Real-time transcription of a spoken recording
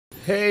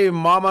Hey,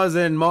 mamas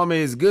and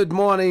mommies, good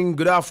morning,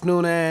 good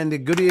afternoon, and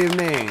good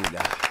evening.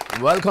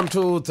 Welcome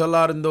to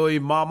Telarindoi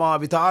Mama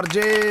with RJ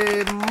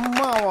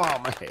Mama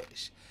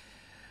Mahesh.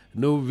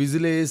 నువ్వు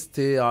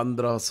విజిలేస్తే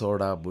Andhra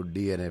soda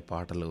బుడ్డి అనే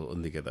పాటలు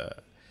ఉంది కదా.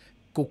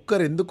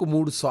 Cooker ఎందుకు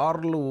 3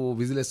 సార్లు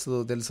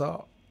విజిలేస్తుందో తెలుసా?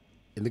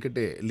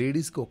 ఎందుకంటే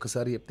లేడీస్కి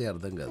ఒక్కసారి చెప్తే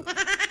అర్థం కాదు.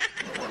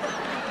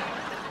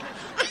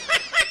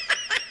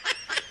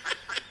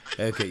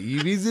 ఓకే, ఈ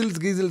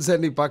విజిల్స్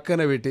అన్ని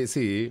పక్కన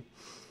పెట్టేసి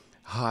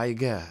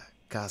హాయిగా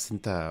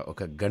కాసింత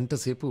ఒక గంట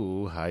సేపు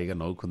హాయిగా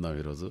నవ్వుకుందాం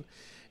ఈరోజు.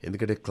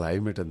 ఎందుకంటే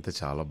క్లైమేట్ అంతా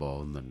చాలా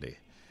బాగుందండి.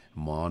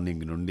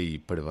 మార్నింగ్ నుండి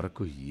ఇప్పటి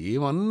వరకు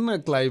ఏమన్నా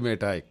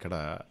క్లైమేటా, ఇక్కడ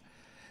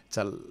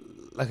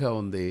చల్లగా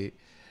ఉంది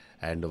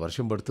అండ్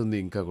వర్షం పడుతుంది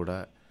ఇంకా కూడా.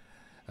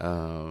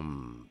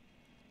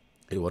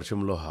 ఈ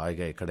వర్షంలో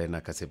హాయిగా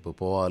ఎక్కడైనా కాసేపు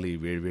పోవాలి,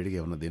 వేడివేడిగా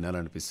ఏమన్నా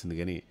తినాలనిపిస్తుంది,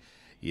 కానీ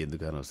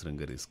ఎందుకు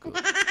అనవసరంగా రిస్క్,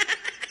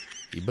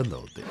 ఇబ్బంది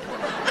అవుతుంది.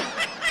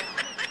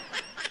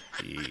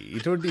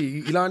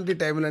 ఇలాంటి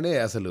టైంలోనే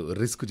అసలు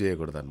రిస్క్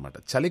చేయకూడదు అనమాట.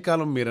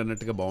 చలికాలం మీరు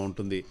అన్నట్టుగా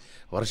బాగుంటుంది,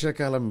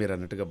 వర్షాకాలం మీరు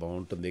అన్నట్టుగా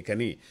బాగుంటుంది,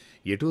 కానీ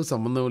ఎటూ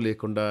సంబంధం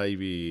లేకుండా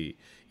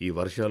ఈ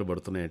వర్షాలు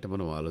పడుతున్నాయంటే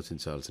మనం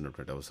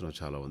ఆలోచించాల్సినటువంటి అవసరం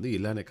చాలా ఉంది.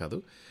 ఇలానే కాదు,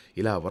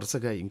 ఇలా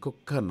వరుసగా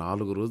ఇంకొక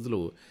 4 రోజులు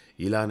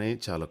ఇలానే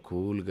చాలా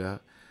కూల్గా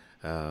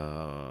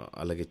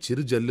అలాగే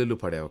చిరు జల్లులు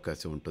పడే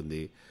అవకాశం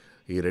ఉంటుంది.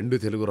 ఈ 2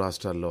 తెలుగు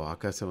రాష్ట్రాల్లో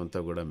ఆకాశం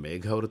అంతా కూడా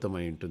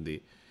మేఘావృతమై ఉంటుంది.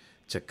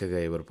 చక్కగా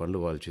ఎవరి పనులు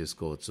వాళ్ళు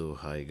చేసుకోవచ్చు,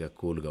 హాయిగా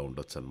కూల్గా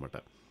ఉండొచ్చు అనమాట.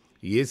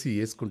 ఏసీ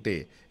వేసుకుంటే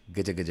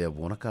గజ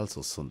వనకాల్సి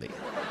వస్తుంది.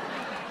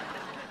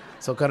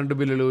 సో కరెంటు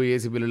బిల్లులు,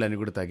 ఏసీ బిల్లులు అన్నీ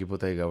కూడా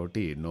తగ్గిపోతాయి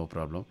కాబట్టి నో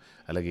ప్రాబ్లం.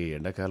 అలాగే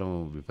ఎండాకాలం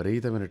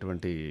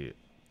విపరీతమైనటువంటి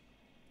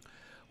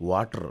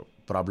వాటర్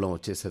ప్రాబ్లం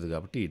వచ్చేసేది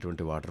కాబట్టి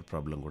ఇటువంటి వాటర్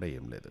ప్రాబ్లం కూడా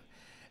ఏం లేదు.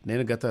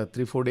 నేను గత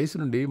 3-4 డేస్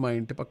నుండి మా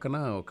ఇంటి పక్కన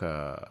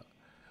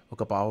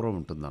ఒక పావురం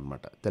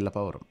ఉంటుందన్నమాట, తెల్ల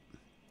పావురం.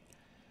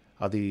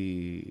 అది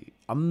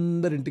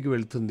అందరింటికి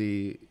వెళ్తుంది,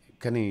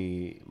 కానీ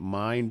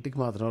మా ఇంటికి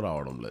మాత్రం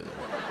రావడం లేదు.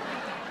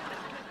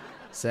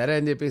 సరే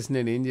అని చెప్పేసి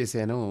నేను ఏం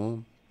చేశాను,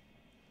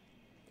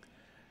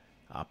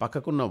 ఆ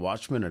పక్కకున్న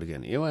వాచ్మెన్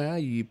అడిగాను, ఏమయ్యా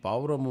ఈ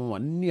పావురము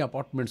అన్ని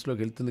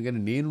అపార్ట్మెంట్స్లోకి వెళ్తుంది, కానీ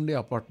నేనుండే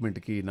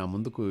అపార్ట్మెంట్కి నా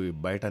ముందుకు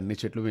బయట అన్ని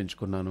చెట్లు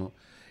పెంచుకున్నాను,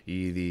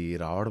 ఇది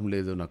రావడం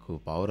లేదు, నాకు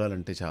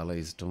పావురాలంటే చాలా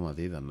ఇష్టం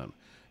అది ఇది అన్నాను.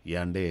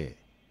 అంటే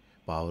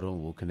పావురం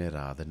ఊకనే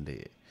రాదండి,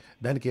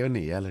 దానికి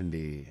ఏమైనా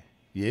వేయాలండి,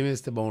 ఏం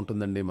వేస్తే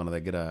బాగుంటుందండి,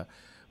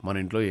 మన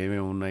ఇంట్లో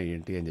ఏమేమి ఉన్నాయి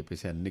ఏంటి అని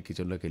చెప్పేసి అన్ని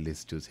కిచెన్లోకి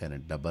వెళ్ళేసి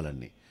చూశానండి.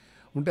 డబ్బాలన్నీ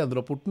ఉంటే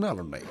అందులో పుట్నాలు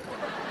ఉన్నాయి.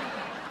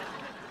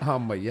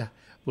 అమ్మయ్య,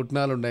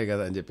 పుట్నాలు ఉన్నాయి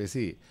కదా అని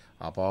చెప్పేసి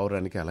ఆ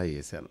పావురానికి అలా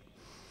వేసాను.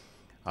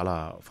 అలా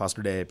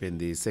ఫస్ట్ డే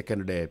అయిపోయింది,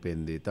 సెకండ్ డే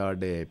అయిపోయింది,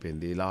 థర్డ్ డే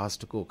అయిపోయింది.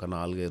 లాస్ట్కు ఒక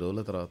 4-5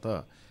 రోజుల తర్వాత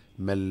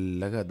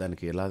మెల్లగా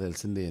దానికి ఎలా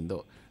తెలిసింది ఏందో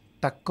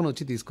టక్కున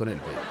వచ్చి తీసుకొని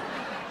వెళ్ళిపోయింది.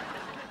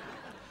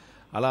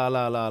 అలా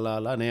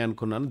నేను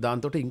అనుకున్నాను.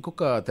 దాంతో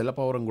ఇంకొక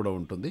తెల్లపావురం కూడా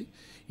ఉంటుంది.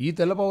 ఈ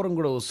తెల్లపావురం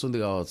కూడా వస్తుంది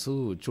కావచ్చు.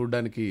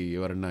 చూడ్డానికి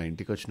ఎవరన్నా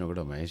ఇంటికి వచ్చినా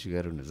కూడా, మహేష్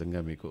గారు నిజంగా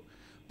మీకు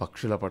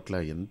పక్షుల పట్ల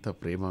ఎంత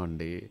ప్రేమ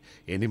అండి,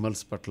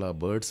 ఎనిమల్స్ పట్ల,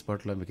 బర్డ్స్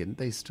పట్ల మీకు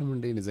ఎంత ఇష్టం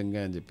అండి నిజంగా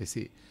అని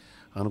చెప్పేసి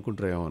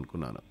అనుకుంటారేమో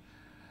అనుకున్నాను.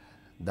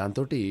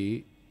 దాంతో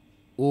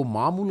ఓ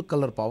మామూలు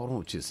కలర్ పావురం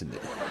వచ్చేసింది.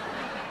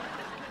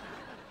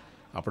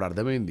 అప్పుడు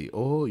అర్థమైంది,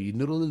 ఓహో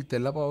ఇన్ని రోజులు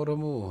తెల్ల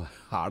పావురము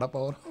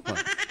ఆడపావురం.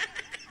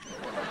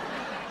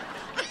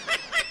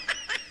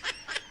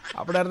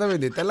 అప్పుడు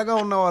అర్థమైంది, తెల్లగా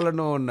ఉన్న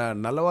వాళ్ళను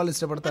నల్ల వాళ్ళు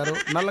ఇష్టపడతారు,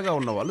 నల్లగా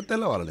ఉన్న వాళ్ళు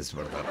తెల్ల వాళ్ళని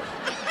ఇష్టపడతారు.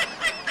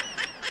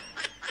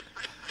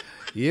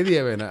 ఏది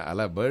ఏమైనా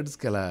అలా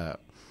బర్డ్స్కి అలా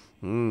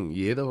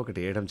ఏదో ఒకటి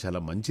వేయడం చాలా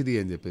మంచిది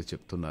అని చెప్పేసి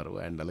చెప్తున్నారు.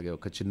 అండ్ అలాగే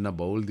ఒక చిన్న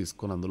బౌల్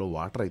తీసుకొని అందులో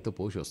వాటర్ అయితే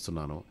పోసి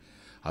వస్తున్నాను.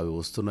 అవి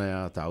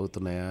వస్తున్నాయా,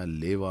 తాగుతున్నాయా,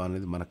 లేవా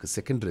అనేది మనకు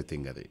సెకండరీ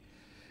థింగ్. అది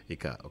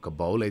ఇక ఒక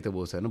బౌల్ అయితే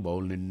పోసాను,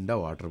 బౌల్ నిండా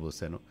వాటర్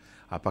పోసాను.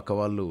 ఆ పక్క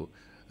వాళ్ళు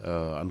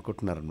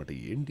అనుకుంటున్నారనమాట,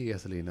 ఏంటి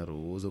అసలు ఈయన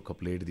రోజు ఒక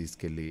ప్లేట్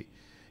తీసుకెళ్ళి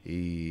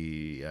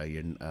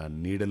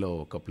నీడలో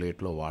ఒక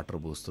ప్లేట్లో వాటర్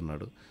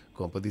పోస్తున్నాడు,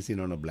 కొంపదీసి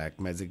నేను బ్లాక్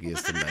మ్యాజిక్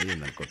చేస్తున్నా అని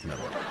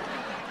అనుకుంటున్నారు.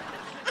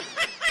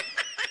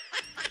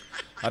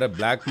 అరే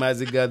బ్లాక్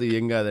మ్యాజిక్ కాదు,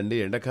 ఏం కాదండి.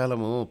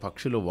 ఎండాకాలము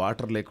పక్షులు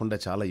వాటర్ లేకుండా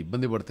చాలా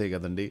ఇబ్బంది పడతాయి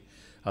కదండి.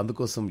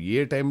 అందుకోసం ఏ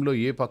టైంలో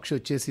ఏ పక్షి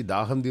వచ్చేసి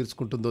దాహం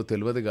తీర్చుకుంటుందో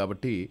తెలియదు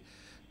కాబట్టి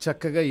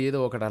చక్కగా ఏదో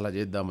ఒకటి అలా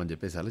చేద్దామని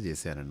చెప్పేసి అలా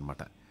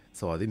చేశానమాట.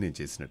 సో అది నేను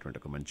చేసినటువంటి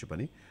ఒక మంచి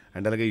పని.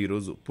 అండ్ అలాగే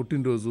ఈరోజు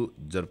పుట్టినరోజు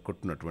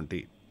జరుపుకుంటున్నటువంటి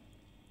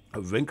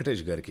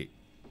వెంకటేష్ గారికి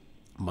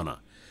మన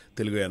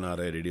తెలుగు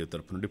ఎన్ఆర్ఐ రేడియో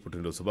తరపు నుండి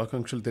పుట్టినరోజు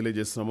శుభాకాంక్షలు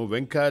తెలియజేస్తున్నాము.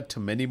 Venkat,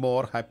 many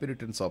more happy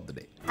returns of the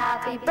day.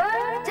 Happy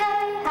birthday,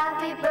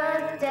 happy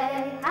birthday,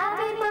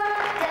 happy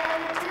birthday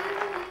to you.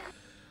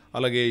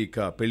 అలాగే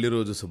ఇక పెళ్లి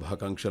రోజు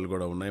శుభాకాంక్షలు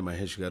కూడా ఉన్నాయి.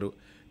 మహేష్ గారు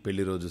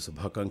పెళ్లి రోజు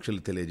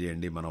శుభాకాంక్షలు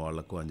తెలియజేయండి మన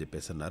వాళ్లకు అని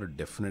చెప్పేసి అన్నారు.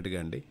 డెఫినెట్గా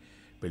అండి,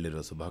 పెళ్లి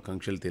రోజు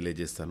శుభాకాంక్షలు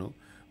తెలియజేస్తాను.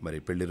 మరి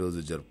పెళ్లి రోజు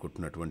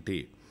జరుపుకుంటున్నటువంటి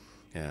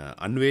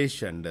అన్వేష్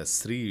అండ్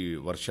శ్రీ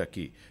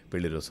వర్షకి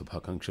పెళ్లి రోజు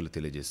శుభాకాంక్షలు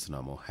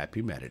తెలియజేస్తున్నాము.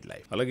 Happy married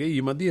life. అలాగే ఈ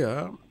మధ్య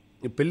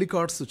పెళ్లి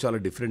కార్డ్స్ చాలా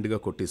డిఫరెంట్గా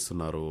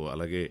కొట్టిస్తున్నారు.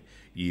 అలాగే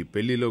ఈ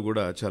పెళ్లిలో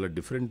కూడా చాలా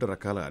డిఫరెంట్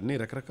అన్ని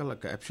రకరకాల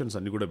క్యాప్షన్స్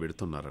అన్నీ కూడా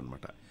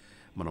పెడుతున్నారనమాట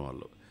మన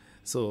వాళ్ళు.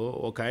 సో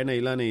ఒక ఆయన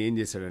ఇలానే ఏం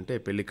చేశాడంటే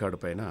పెళ్లి కార్డు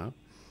పైన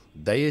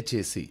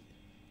దయచేసి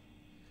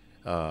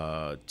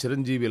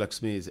చిరంజీవి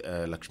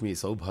లక్ష్మీ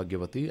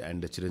సౌభాగ్యవతి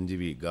అండ్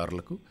చిరంజీవి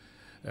గారులకు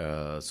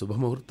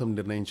శుభముహూర్తం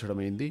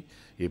నిర్ణయించడమైంది.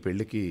 ఈ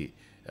పెళ్లికి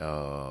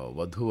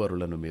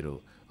వధూవరులను మీరు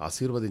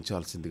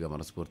ఆశీర్వదించాల్సిందిగా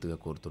మనస్ఫూర్తిగా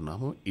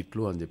కోరుతున్నాము.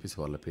 ఇట్లు అని చెప్పేసి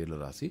వాళ్ళ పేర్లు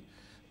రాసి,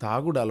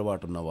 తాగుడు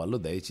అలవాటు ఉన్న వాళ్ళు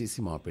దయచేసి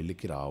మా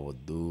పెళ్ళికి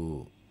రావద్దు,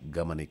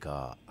 గమనిక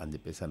అని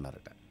చెప్పేసి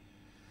అన్నారట.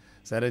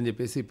 సరే అని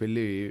చెప్పేసి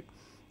పెళ్ళి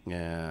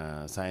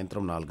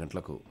సాయంత్రం 4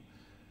 గంటలకు.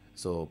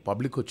 సో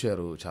పబ్లిక్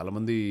వచ్చారు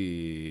చాలామంది.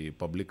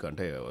 పబ్లిక్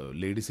అంటే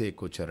లేడీసే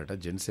ఎక్కువ వచ్చారట,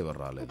 జెంట్స్ ఎవరు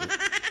రాలేదు.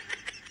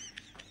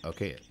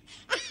 ఓకే,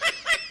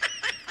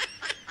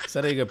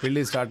 సరే ఇక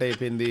పెళ్ళి స్టార్ట్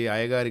అయిపోయింది.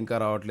 అయ్యగారు ఇంకా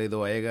రావట్లేదు,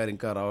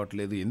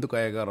 ఎందుకు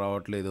అయ్యగారు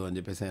రావట్లేదు అని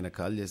చెప్పేసి ఆయన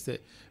కాల్ చేస్తే,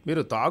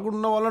 మీరు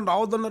తాగున్న వాళ్ళని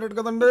రావద్దన్నారట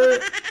కదండి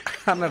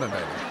అన్నాడట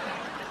ఆయన.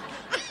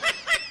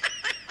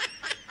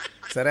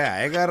 సరే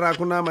అయ్యగారు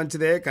రాకున్నా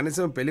మంచిదే,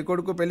 కనీసం పెళ్లి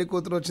కొడుకు పెళ్లి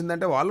కూతురు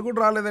వచ్చిందంటే వాళ్ళు కూడా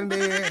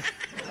రాలేదండి.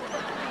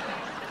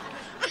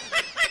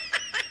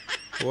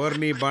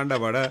 ఓర్ని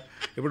బాండవాడ,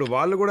 ఇప్పుడు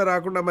వాళ్ళు కూడా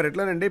రాకుండా మరి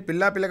ఎట్లానండి?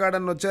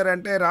 పిల్లగాడని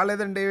వచ్చారంటే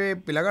రాలేదండి,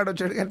 పిల్లగాడు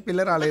వచ్చాడు కానీ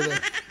పిల్ల రాలేదు.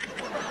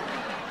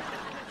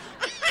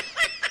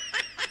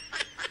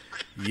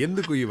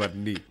 ఎందుకు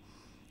ఇవన్నీ?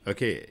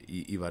 ఓకే,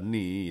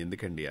 ఇవన్నీ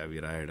ఎందుకండి అవి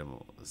రాయడము?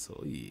 సో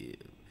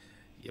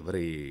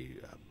ఎవరి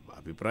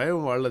అభిప్రాయం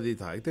వాళ్ళది.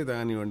 తాగితే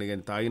తాగనివ్వండి,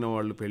 కానీ తాగిన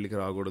వాళ్ళు పెళ్ళికి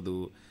రాకూడదు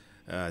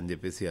అని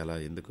చెప్పేసి అలా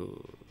ఎందుకు?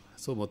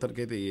 సో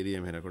మొత్తానికైతే ఏది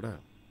ఏమైనా కూడా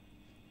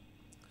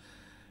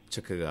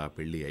చక్కగా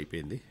పెళ్ళి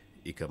అయిపోయింది.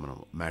 ఇక మనం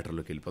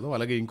మ్యాటర్లోకి వెళ్ళిపోదాం.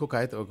 అలాగే ఇంకొక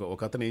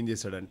ఒక అతను ఏం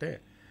చేశాడంటే,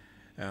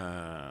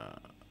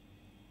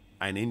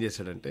 ఆయన ఏం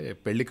చేశాడంటే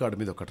పెళ్లి కార్డు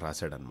మీద ఒకటి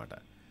రాశాడనమాట,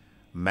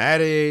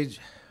 marriage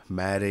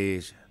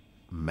marriage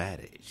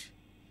marriage,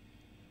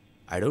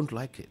 I don't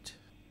like it,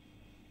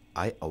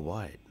 I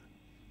avoid,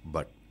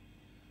 but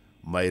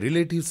my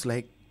relatives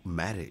like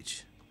marriage,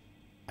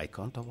 I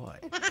can't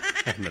avoid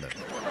అన్నాడు.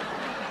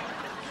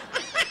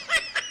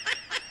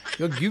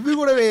 గివ్వి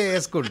కూడా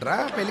వేసుకుంటారా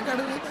పెళ్లి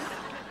కార్డు మీద?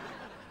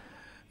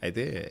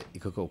 అయితే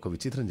ఒక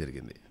విచిత్రం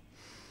జరిగింది.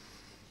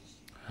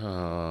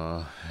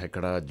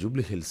 ఇక్కడ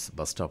జూబ్లీ హిల్స్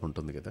బస్ స్టాప్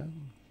ఉంటుంది కదా,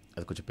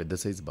 అది కొంచెం పెద్ద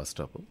size bus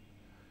stop,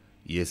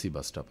 AC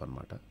bus stop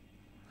అనమాట.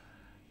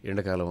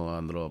 ఎండాకాలం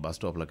అందులో బస్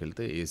స్టాప్లోకి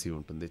వెళ్తే ఏసీ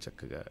ఉంటుంది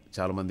చక్కగా.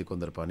 చాలామంది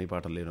కొందరు పని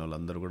పాటలు లేని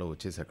వాళ్ళందరూ కూడా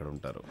వచ్చేసి అక్కడ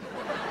ఉంటారు.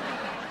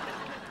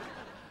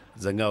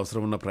 నిజంగా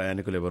అవసరం ఉన్న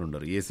ప్రయాణికులు ఎవరు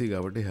ఉండరు, ఏసీ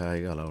కాబట్టి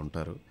హాయిగా అలా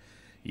ఉంటారు.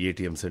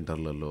 ఏటీఎం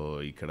సెంటర్లలో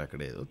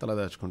ఇక్కడక్కడ ఏదో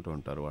తలదాచుకుంటూ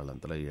ఉంటారు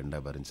వాళ్ళంతలా, ఎండ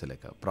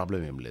భరించలేక.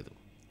 ప్రాబ్లం ఏం లేదు.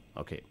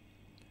 ఓకే,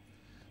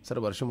 సరే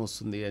వర్షం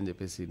వస్తుంది అని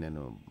చెప్పేసి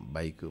నేను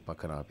బైక్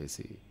పక్కన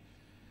ఆపేసి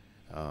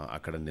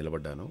అక్కడ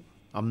నిలబడ్డాను.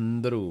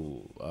 అందరూ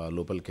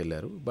లోపలికి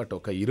వెళ్ళారు. బట్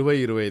ఒక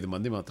 20-25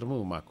 మంది మాత్రము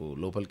మాకు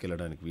లోపలికి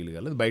వెళ్ళడానికి వీలు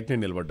కాలేదు. బయటనే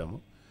నిలబడ్డాము,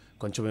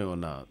 కొంచెం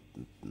ఏమన్నా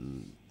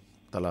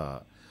తల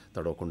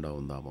తడవకుండా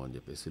ఉందాము అని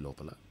చెప్పేసి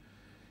లోపల.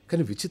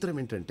 కానీ విచిత్రం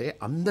ఏంటంటే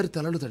అందరి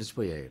తలలు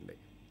తడిచిపోయాయండి.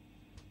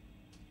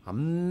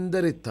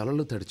 అందరి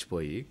తలలు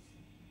తడిచిపోయి,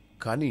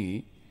 కానీ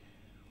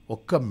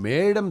ఒక్క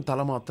మేడం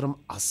తల మాత్రం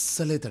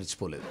అస్సలే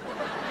తడిచిపోలేదు.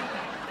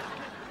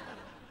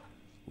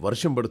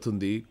 వర్షం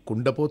పడుతుంది,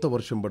 కుండపోత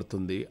వర్షం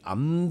పడుతుంది,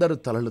 అందరు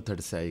తలలు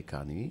తడిశాయి,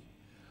 కానీ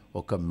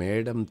ఒక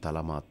మేడం తల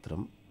మాత్రం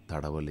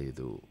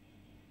తడవలేదు.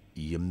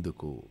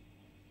 ఎందుకు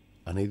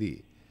అనేది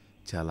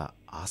చాలా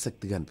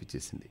ఆసక్తిగా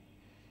అనిపించేసింది.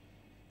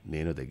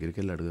 నేను దగ్గరికి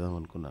వెళ్ళి అడుగుదాం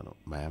అనుకున్నాను,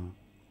 మ్యామ్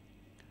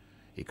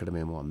ఇక్కడ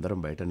మేము అందరం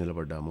బయట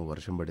నిలబడ్డాము,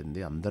 వర్షం పడింది,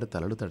 అందరు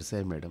తలలు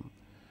తడిశాయి మేడం,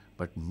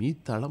 బట్ మీ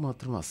తల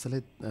మాత్రం అస్సలే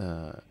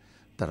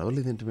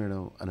తడవలేదేంటి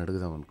మేడం అని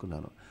అడుగుదాం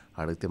అనుకున్నాను.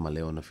 అడిగితే మళ్ళీ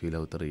ఏమన్నా ఫీల్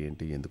అవుతారు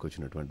ఏంటి, ఎందుకు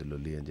వచ్చినటువంటి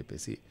లొల్లి అని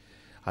చెప్పేసి,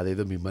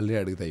 అదేదో మిమ్మల్ని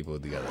అడిగితే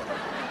అయిపోద్ది కదా.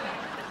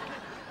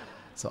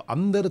 సో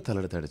అందరూ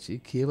తలలు తడిచి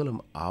కేవలం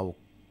ఆ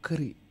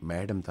ఒక్కరి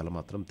మేడం తల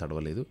మాత్రం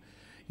తడవలేదు.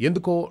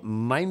 ఎందుకో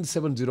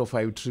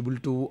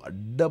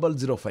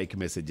 9705220005కి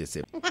మెసేజ్ చేసే.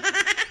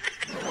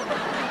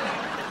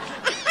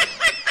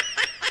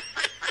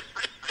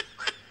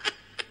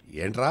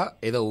 ఏంట్రా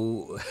ఏదో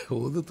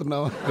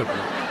ఊదుతున్నావు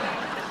అనుకుంటున్నా.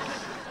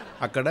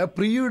 అక్కడ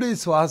ప్రియుడి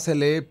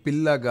శ్వాసలే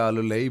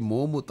పిల్లగాలులై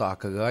మోము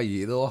తాకగా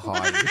ఏదో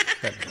హాయి.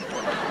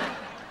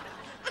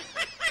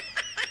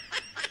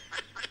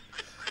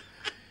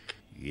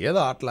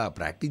 ఏదో అట్లా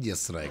ప్రాక్టీస్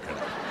చేస్తున్నా ఇక్కడ.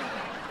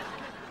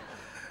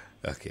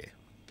 ఓకే,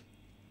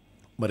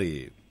 మరి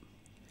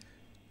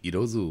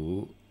ఈరోజు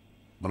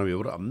మనం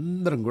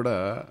అందరం కూడా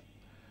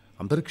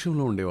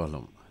అంతరిక్షంలో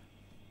ఉండేవాళ్ళం,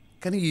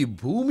 కానీ ఈ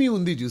భూమి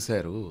ఉంది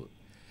చూశారు,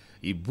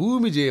 ఈ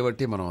భూమి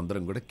చేయబట్టి మనం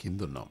అందరం కూడా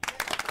కింద ఉన్నాం.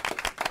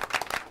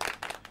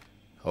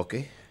 ఓకే,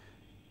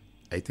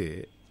 అయితే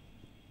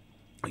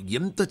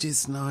ఎంత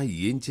చేసినా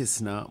ఏం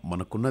చేసినా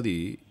మనకున్నది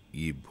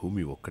ఈ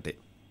భూమి ఒక్కటే.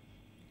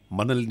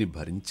 మనల్ని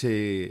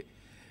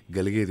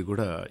భరించగలిగేది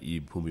కూడా ఈ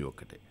భూమి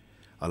ఒక్కటే.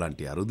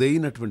 అలాంటి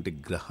అరుదైనటువంటి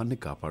గ్రహాన్ని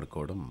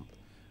కాపాడుకోవడం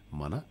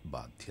మన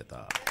బాధ్యత.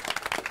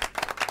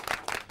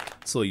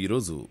 సో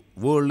ఈరోజు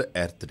వరల్డ్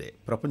ఎర్త్ డే,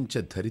 ప్రపంచ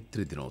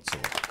ధరిత్రి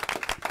దినోత్సవం.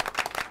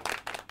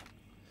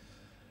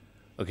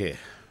 ఓకే,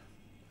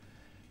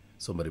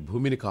 సో మరి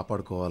భూమిని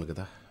కాపాడుకోవాలి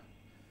కదా.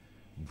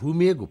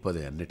 భూమియే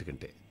గొప్పదే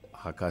అన్నిటికంటే,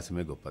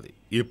 ఆకాశమే గొప్పది.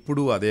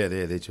 ఎప్పుడూ అదే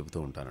చెబుతూ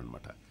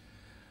ఉంటానన్నమాట.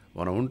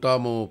 మనం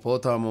ఉంటాము,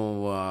 పోతాము,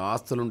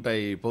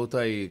 ఆస్తులుంటాయి,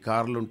 పోతాయి,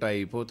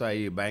 కార్లుంటాయి,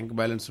 పోతాయి, బ్యాంక్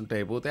బ్యాలెన్స్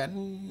ఉంటాయి, పోతాయి,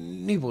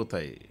 అన్నీ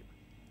పోతాయి.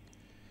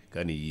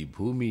 కానీ ఈ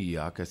భూమి, ఈ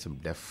ఆకాశం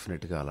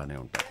డెఫినెట్గా అలానే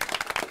ఉంటాయి.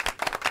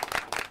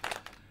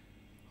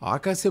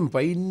 ఆకాశం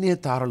పైనే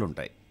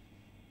తారలుంటాయి,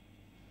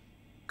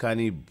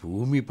 కానీ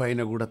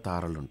భూమిపైన కూడా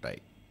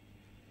తారలుంటాయి.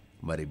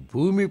 మరి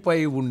భూమిపై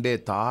ఉండే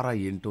తార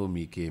ఏంటో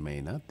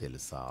మీకేమైనా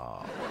తెలుసా?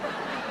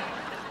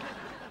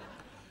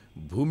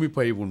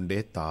 భూమిపై ఉండే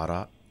తార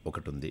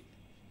ఒకటి ఉంది.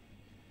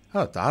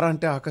 తార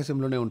అంటే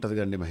ఆకాశంలోనే ఉంటుంది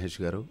కండి మహేష్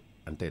గారు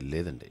అంటే,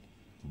 లేదండి,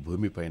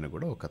 భూమిపైన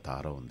కూడా ఒక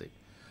తార ఉంది.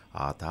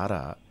 ఆ తార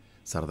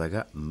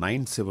సరదాగా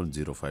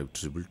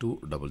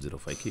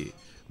 9705222005కి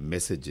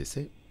మెసేజ్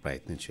చేసే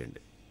ప్రయత్నం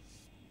చేయండి.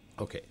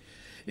 ఓకే,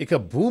 ఇక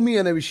భూమి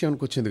అనే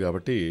విషయానికి వచ్చింది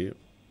కాబట్టి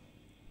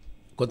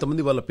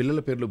కొంతమంది వాళ్ళ పిల్లల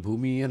పేర్లు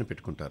భూమి అని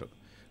పెట్టుకుంటారు,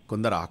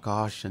 కొందరు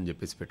ఆకాష్ అని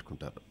చెప్పేసి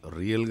పెట్టుకుంటారు.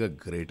 రియల్గా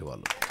గ్రేట్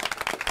వాళ్ళు.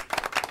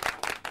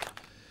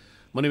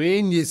 మనం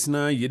ఏం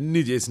చేసినా,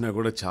 ఎన్ని చేసినా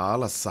కూడా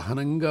చాలా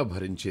సహనంగా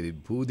భరించేది.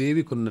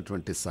 భూదేవికి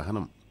ఉన్నటువంటి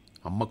సహనం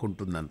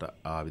అమ్మకుంటుందంట,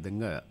 ఆ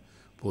విధంగా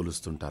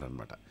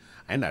పోలుస్తుంటారనమాట.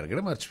 ఆయన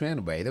అడగడం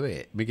మర్చిపోయాను, బై ద వే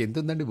మీకు ఎంత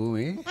ఉందండి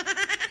భూమి?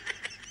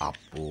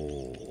 అప్పో,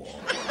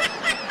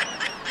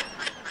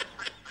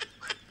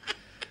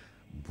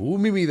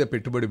 భూమి మీద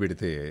పెట్టుబడి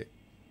పెడితే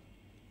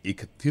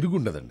ఇక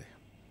తిరుగుండదండి.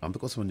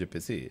 అందుకోసం అని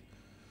చెప్పేసి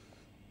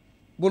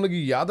మనకి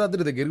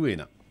యాదాద్రి దగ్గరికి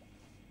పోయినా,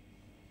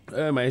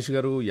 మహేష్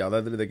గారు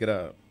యాదాద్రి దగ్గర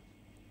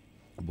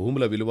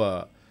భూముల విలువ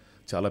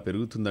చాలా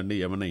పెరుగుతుందండి,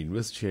 ఏమైనా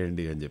ఇన్వెస్ట్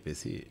చేయండి అని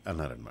చెప్పేసి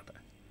అన్నారనమాట.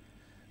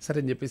 సరే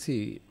అని చెప్పేసి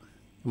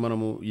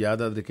మనము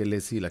యాదాద్రికి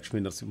వెళ్ళేసి లక్ష్మీ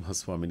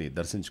నరసింహస్వామిని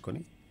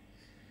దర్శించుకొని,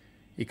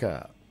 ఇక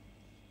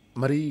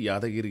మరి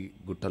యాదగిరి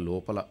గుట్ట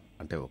లోపల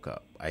అంటే ఒక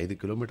 5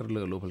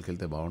 కిలోమీటర్ల లోపలికి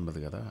వెళ్తే బాగుండదు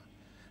కదా,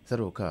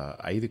 సరే ఒక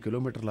 5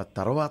 కిలోమీటర్ల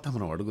తర్వాత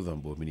మనం అడుగుదాం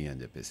భూమిని అని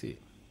చెప్పేసి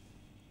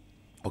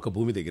ఒక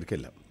భూమి దగ్గరికి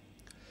వెళ్ళాం.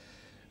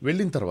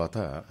 వెళ్ళిన తర్వాత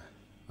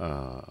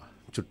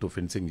చుట్టూ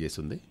ఫెన్సింగ్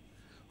చేసింది,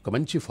 ఒక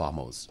మంచి ఫామ్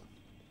హౌస్.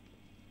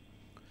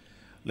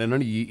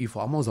 నేను ఈ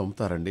ఫామ్ హౌస్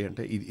అమ్ముతారండి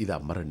అంటే, ఇది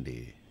అమ్మరండి.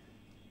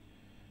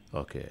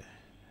 ఓకే,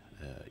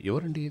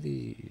 ఎవరండి ఇది,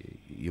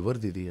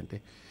 ఎవరిది ఇది అంటే,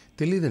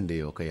 తెలీదండి,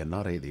 ఒక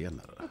ఎన్ఆర్ఐది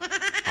అన్నారు.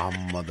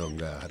 అమ్మ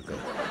దొంగ.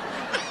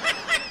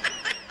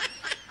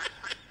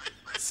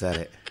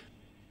 సరే,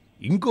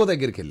 ఇంకో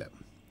దగ్గరికి వెళ్ళాం.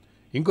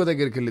 ఇంకో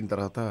దగ్గరికి వెళ్ళిన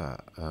తర్వాత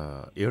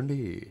ఏమండి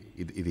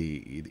ఇది ఇది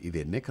ఇది ఇది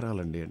ఎన్ని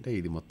ఎకరాలండి అంటే,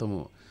 ఇది మొత్తము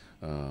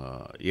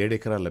 7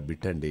 ఎకరాల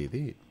బిట్ అండి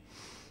ఇది.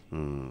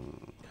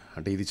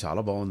 అంటే ఇది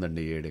చాలా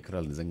బాగుందండి, 7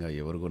 ఎకరాలు నిజంగా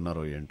ఎవరు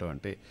కొన్నారో ఏంటో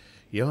అంటే,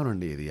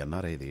 ఏమోనండి ఇది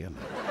ఎన్ఆర్ఐది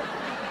అన్నారు.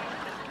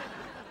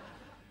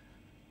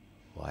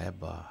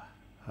 వాయబ్బా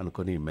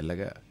అనుకొని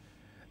మెల్లగా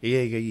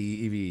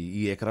ఇవి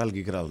ఈ ఎకరాలు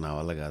నా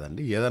వల్ల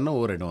కాదండి, ఏదన్నా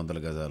ఓ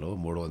 200 గజాలు,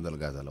 300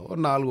 గజాలు,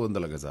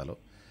 400 గజాలు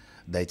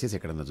దయచేసి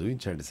ఎక్కడన్నా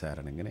చూపించండి సార్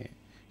అనగానే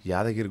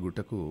యాదగిరి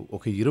గుట్టకు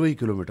ఒక 20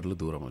 కిలోమీటర్లు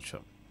దూరం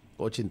వచ్చాం.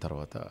 వచ్చిన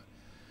తర్వాత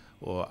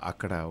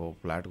అక్కడ ఓ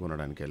ప్లాట్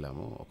కొనడానికి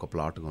వెళ్ళాము, ఒక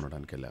ప్లాట్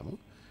కొనడానికి వెళ్ళాము.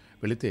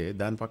 వెళితే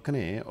దాని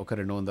పక్కనే ఒక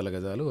 200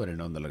 గజాలు,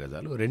 200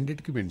 గజాలు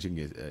రెండింటికి మెన్షన్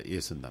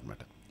వేసింది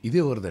అనమాట. ఇదే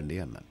ఎవరిదండి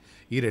అన్నాను.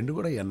 ఈ రెండు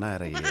కూడా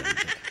ఎన్ఆర్ఐ.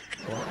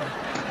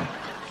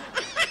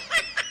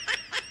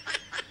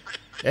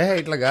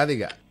 ఇట్లా కాదు,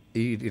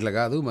 ఇట్లా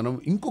కాదు, మనం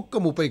ఇంకొక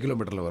 30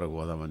 కిలోమీటర్ల వరకు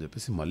పోదామని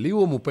చెప్పేసి మళ్ళీ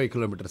ఓ 30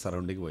 కిలోమీటర్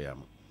సరౌండింగ్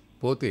పోయాము.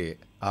 పోతే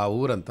ఆ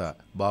ఊరంతా,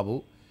 బాబు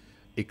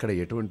ఇక్కడ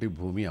ఎటువంటి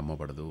భూమి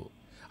అమ్మబడదు,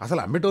 అసలు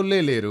అమ్మేటోళ్ళే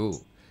లేరు,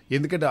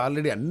 ఎందుకంటే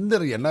ఆల్రెడీ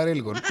అందరు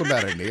ఎన్ఆర్ఐలు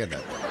కొనుక్కున్నారండి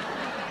అన్నారు.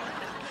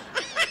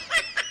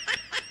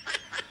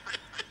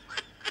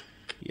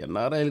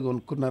 ఎన్ఆర్ఐలు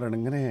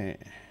కొనుక్కున్నారనగానే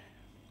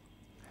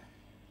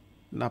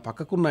నా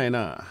పక్కకున్న ఆయన,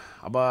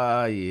 అబ్బా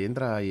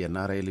ఏంద్రా ఈ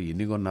ఎన్ఆర్ఐలు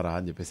ఎన్ని కొన్నారా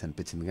అని చెప్పేసి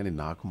అనిపించింది. కానీ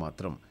నాకు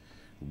మాత్రం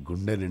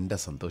గుండె నిండా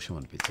సంతోషం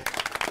అనిపించింది.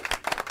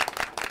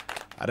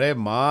 అరే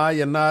మా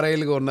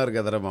ఎన్ఆర్ఐలుగా ఉన్నారు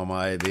కదరా మామ,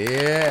 ఇదే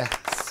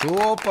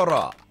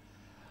సూపరా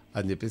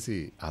అని చెప్పేసి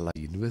అలా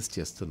ఇన్వెస్ట్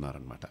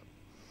చేస్తున్నారనమాట.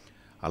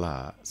 అలా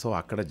సో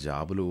అక్కడ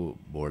జాబులు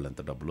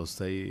బోల్డంత డబ్బులు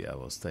వస్తాయి,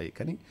 అవి వస్తాయి.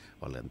 కానీ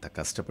వాళ్ళు ఎంత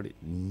కష్టపడి,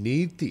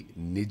 నీతి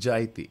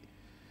నిజాయితీ,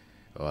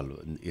 వాళ్ళు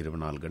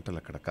 24 గంటలు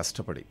అక్కడ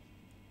కష్టపడి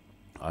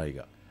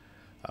హాయిగా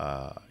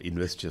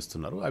ఇన్వెస్ట్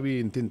చేస్తున్నారు. అవి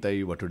ఇంతింతాయి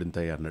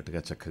వటుడింతాయి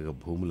అన్నట్టుగా చక్కగా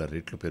భూముల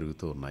రేట్లు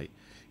పెరుగుతూ ఉన్నాయి.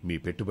 మీ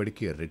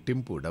పెట్టుబడికి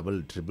రెట్టింపు, డబుల్,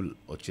 ట్రిబుల్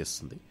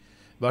వచ్చేస్తుంది.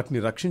 వాటిని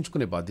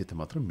రక్షించుకునే బాధ్యత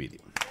మాత్రం మీది.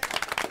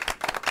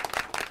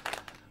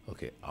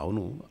 ఓకే,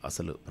 అవును,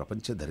 అసలు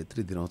ప్రపంచ దరిద్ర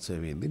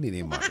దినోత్సవం ఏంది,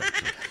 నేనేం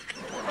మాట్లాడుతున్నా?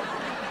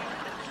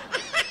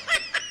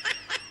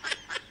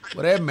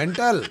 ఒరే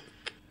మెంటల్,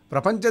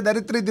 ప్రపంచ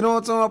దరిద్ర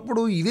దినోత్సవం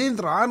అప్పుడు ఇదేం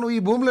రాను ఈ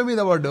భూముల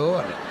మీద పడ్డు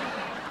అని.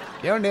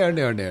 ఏమండి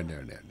ఏమండి ఏమండి ఏమండి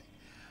ఏమండి ఏమండి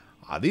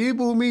అది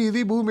భూమి,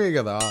 ఇది భూమే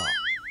కదా,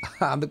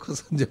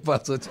 అందుకోసం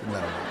చెప్పాల్సి వచ్చింది.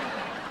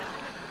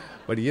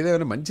 బట్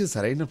ఏదైనా మంచి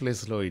సరైన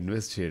ప్లేస్లో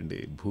ఇన్వెస్ట్ చేయండి.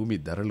 భూమి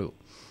ధరలు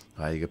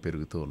హాయిగా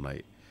పెరుగుతూ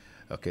ఉన్నాయి.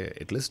 ఓకే,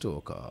 అట్లీస్ట్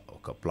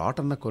ఒక ప్లాట్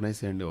అన్న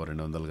కొనేసేయండి,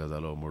 200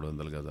 గజాలు,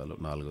 300 గజాలు,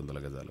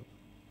 400 గజాలు.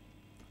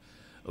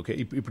 ఓకే,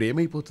 ఇప్పుడు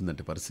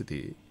ఏమైపోతుందంటే పరిస్థితి,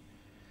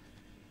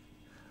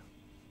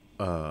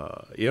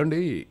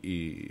 ఏమండి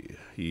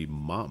ఈ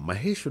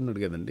మహేష్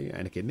ఉన్నాడు కదండి,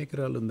 ఆయనకి ఎన్ని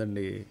ఎకరాలు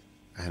ఉందండి?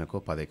 ఆయనకు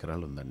 10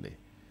 ఎకరాలు ఉందండి.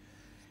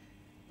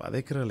 10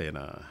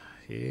 ఎకరాలేనా?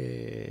 ఏ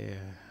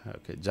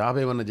ఓకే. జాబ్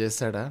ఏమన్నా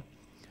చేస్తాడా?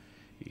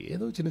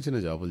 ఏదో చిన్న చిన్న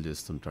జాబులు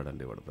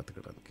చేస్తుంటాడండి వాడు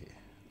బ్రతకడానికి.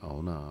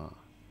 అవునా?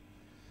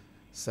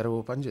 సరే, ఓ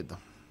పని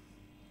చేద్దాం.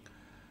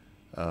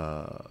 ఆ,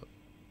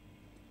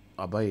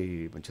 అబ్బాయి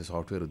మంచి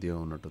సాఫ్ట్వేర్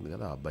ఉద్యోగం ఉన్నట్టుంది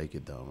కదా, ఆ అబ్బాయికి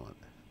ఇద్దాము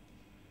అని.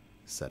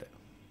 సరే,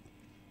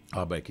 ఆ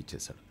అబ్బాయికి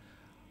ఇచ్చేశాడు.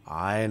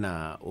 ఆయన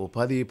ఓ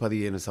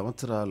 10-15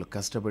 సంవత్సరాలు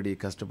కష్టపడి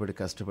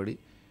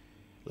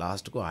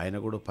లాస్ట్కు ఆయన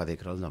కూడా 10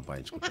 ఎకరాలు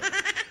సంపాదించుకుంటాడు.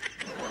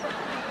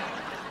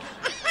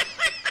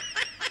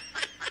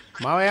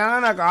 మావయ్య,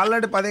 నాకు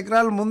ఆల్రెడీ 10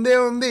 ఎకరాలు ముందే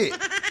ఉంది,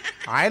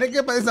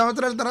 ఆయనకే 10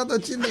 సంవత్సరాల తర్వాత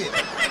వచ్చింది.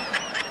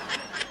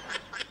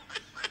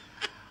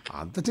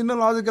 అంత చిన్న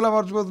లాజిక్ ఎలా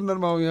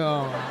మర్చిపోతున్నారు మావయ్య?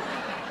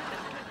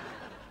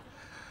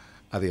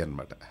 అది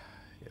అన్నమాట.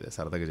 ఏదో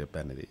సరదాగా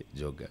చెప్పాను, ఇది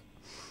జోక్గా.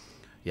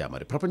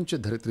 మరి ప్రపంచ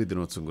ధరిత్రీ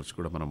దినోత్సవం గురించి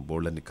కూడా మనం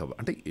బోల్డన్ని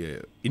అంటే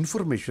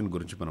ఇన్ఫర్మేషన్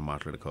గురించి మనం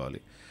మాట్లాడుకోవాలి.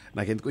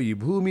 నాకెందుకో ఈ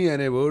భూమి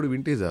అనే వర్డ్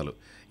వింటే చాలు,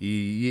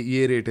 ఏ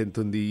రేట్ ఎంత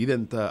ఉంది,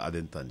 ఇదెంత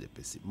అదెంత అని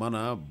చెప్పేసి.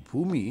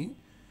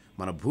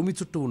 మన భూమి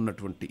చుట్టూ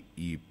ఉన్నటువంటి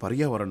ఈ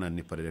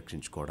పర్యావరణాన్ని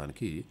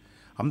పరిరక్షించుకోవడానికి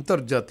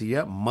అంతర్జాతీయ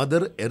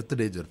మదర్ ఎర్త్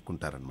డే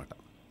జరుపుకుంటారనమాట.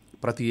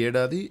 ప్రతి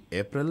ఏడాది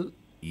ఏప్రిల్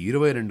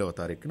 22వ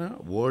తారీఖున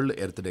వరల్డ్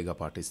ఎర్త్ డేగా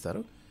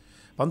పాటిస్తారు.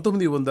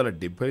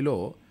 1970లో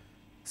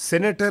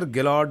సెనేటర్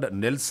గెలార్డ్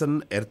నెల్సన్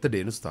ఎర్త్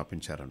డేను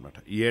స్థాపించారనమాట.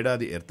 ఈ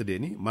ఏడాది ఎర్త్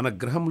డేని మన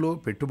గ్రహంలో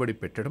పెట్టుబడి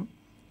పెట్టడం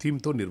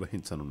థీమ్తో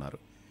నిర్వహించనున్నారు.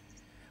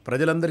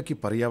 ప్రజలందరికీ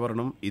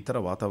పర్యావరణం, ఇతర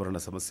వాతావరణ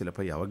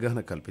సమస్యలపై అవగాహన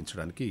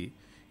కల్పించడానికి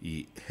ఈ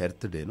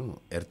ఎర్త్ డేను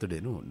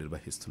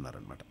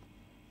నిర్వహిస్తున్నారనమాట.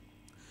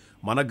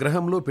 మన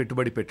గ్రహంలో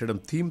పెట్టుబడి పెట్టడం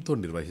థీమ్తో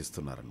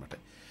నిర్వహిస్తున్నారనమాట.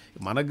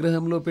 మన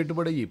గ్రహంలో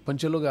పెట్టుబడి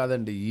ఇప్పటిలో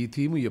కాదండి, ఈ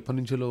థీము ఎప్పటి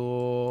నుంచో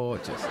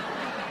వచ్చేసారు.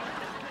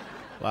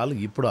 వాళ్ళు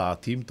ఇప్పుడు ఆ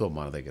థీమ్తో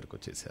మన దగ్గరకు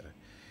వచ్చేసారు.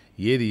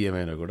 ఏది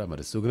ఏమైనా కూడా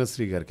మరి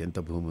సుగుణశ్రీ గారికి ఎంత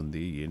భూమి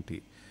ఉంది ఏంటి,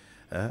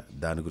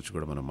 దాని గురించి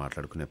కూడా మనం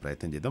మాట్లాడుకునే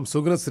ప్రయత్నం చేద్దాం.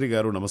 సుగుణశ్రీ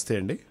గారు, నమస్తే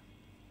అండి.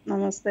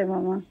 నమస్తే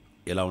మామ.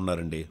 ఎలా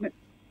ఉన్నారండి?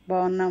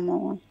 బాగున్నాం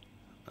మామ.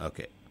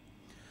 ఓకే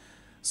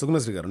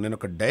సుగుణశ్రీ గారు, నేను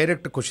ఒక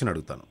డైరెక్ట్ క్వశ్చన్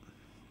అడుగుతాను.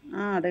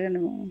 అడగండి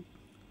మామ.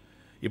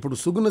 ఇప్పుడు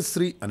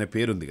సుగుణశ్రీ అనే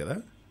పేరుంది కదా,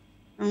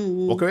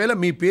 ఒకవేళ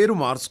మీ పేరు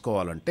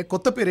మార్చుకోవాలంటే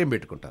కొత్త పేరు ఏం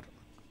పెట్టుకుంటారు?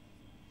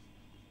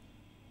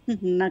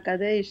 నాకు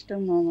అదే ఇష్టం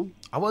మామ.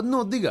 అవన్నీ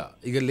వద్దిగా,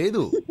 ఇక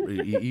లేదు,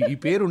 ఈ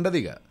పేరు ఉండదు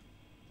ఇక.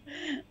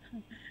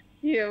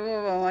 ఏమో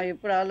మామ,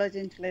 ఎప్పుడు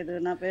ఆలోచించలేదు.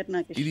 నా పేరు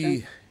నాకు ఇది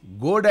ఇష్టం.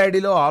 Go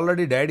డాడీలో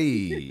already daddy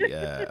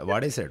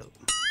వాడేశాడు.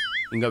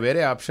 ఇంకా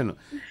వేరే ఆప్షన్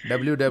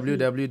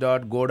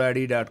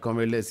www.godaddy.com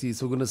వెళ్ళేసి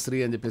సుగుణశ్రీ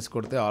అని చెప్పేసి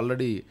కొడితే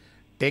ఆల్రెడీ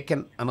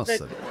టేకెన్ అని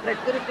వస్తుంది.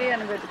 ప్రకృతి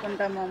అని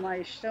పెట్టుకుంటా మామ.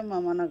 ఇష్టం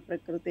మామ నాకు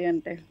ప్రకృతి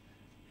అంటే.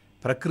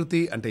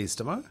 ప్రకృతి అంటే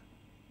ఇష్టమా?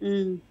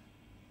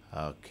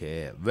 Okay,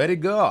 very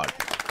good.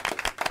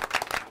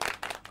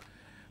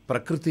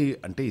 ప్రకృతి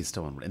అంటే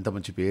ఇష్టం అన్నమాట. ఎంత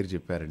మంచి పేరు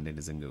చెప్పారండి,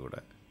 నిజంగా కూడా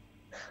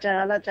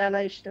చాలా చాలా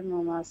ఇష్టం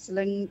మామ.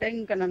 అసలు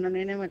ఇంకా నన్ను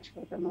నేనే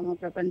మర్చిపోతా మామ,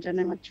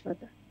 ప్రపంచాన్ని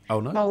మర్చిపోతా.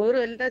 అవునా? మా ఊరు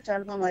వెళ్తే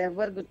చాలు మామ,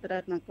 ఎవ్వరు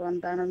గుర్తురారు నాకు,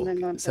 అంత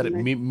ఆనందంగా సరే,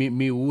 ఉంటుంది.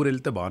 మీ ఊరు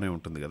వెళ్తే బాగానే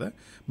ఉంటుంది కదా.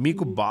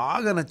 మీకు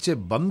బాగా నచ్చే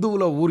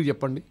బంధువుల ఊరు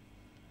చెప్పండి.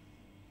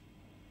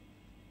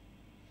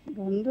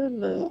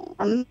 బంధువులు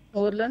అన్ని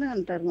ఊర్లోనే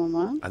ఉంటారు మామ.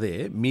 అదే,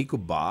 మీకు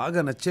బాగా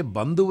నచ్చే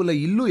బంధువుల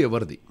ఇల్లు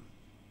ఎవరిది?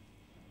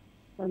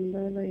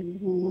 బంధువుల ఇల్లు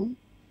మామ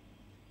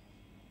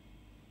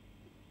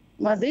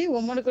మాది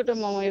ఉమ్మడి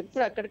కుటుంబం.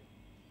 ఎప్పుడు అక్కడికి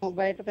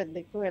బయట పెద్ద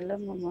ఎక్కువ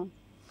వెళ్ళాం మామ.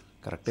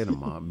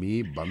 కరెక్టేనమ్మా. మీ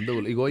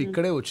బంధువులు ఇగో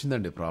ఇక్కడే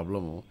వచ్చిందండి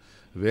ప్రాబ్లము.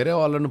 వేరే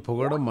వాళ్ళను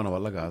పొగడం మన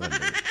వల్ల కాదండి.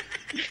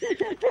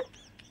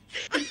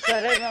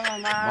 సరే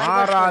మామ,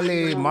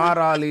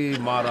 మారాలి.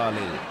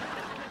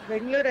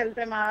 బెంగళూరు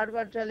వెళ్తే మా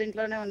ఆడపడుచు వాళ్ళ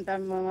ఇంట్లోనే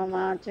ఉంటాం మామ.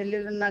 మా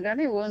చెల్లెలు ఉన్నా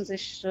కానీ ఓన్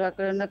సిస్టర్,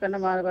 అక్కడ ఉన్న కన్నా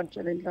మా ఆడపడుచు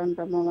వాళ్ళ ఇంట్లో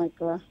ఉంటాం మామ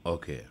ఎక్కువ.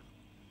 ఓకే,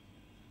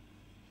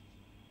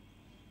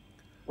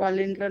 వాళ్ళ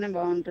ఇంట్లోనే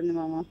బాగుంటుంది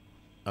మామ.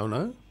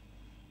 అవునా?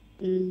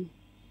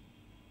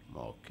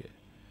 ఓకే,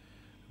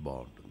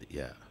 బాగుంటుంది.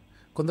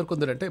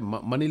 కొందరు అంటే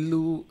మన ఇల్లు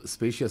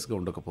స్పేషియస్గా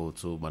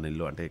ఉండకపోవచ్చు. మన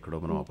ఇల్లు అంటే ఇక్కడ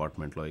మనం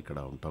అపార్ట్మెంట్లో ఇక్కడ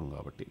ఉంటాం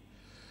కాబట్టి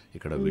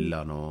ఇక్కడ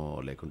విల్లానో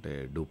లేకుంటే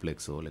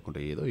డూప్లెక్సో లేకుంటే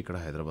ఏదో ఇక్కడ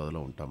హైదరాబాద్లో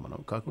ఉంటాం మనం.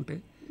 కాకుంటే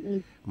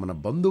మన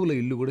బంధువుల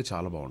ఇల్లు కూడా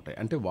చాలా బాగుంటాయి.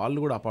 అంటే వాళ్ళు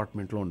కూడా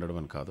అపార్ట్మెంట్లో ఉండడం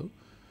అని కాదు,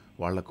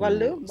 వాళ్ళు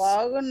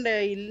బాగుండే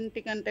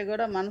ఇంటి కంటే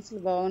కూడా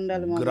మనసులు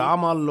బాగుండాలి.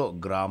 గ్రామాల్లో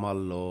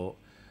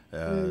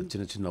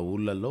చిన్న చిన్న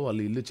ఊళ్ళల్లో వాళ్ళ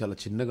ఇల్లు చాలా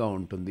చిన్నగా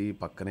ఉంటుంది.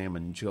 పక్కనే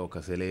మంచిగా ఒక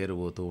సెలేరు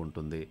పోతూ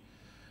ఉంటుంది,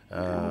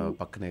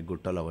 పక్కనే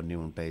గుట్టలు అవన్నీ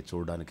ఉంటాయి.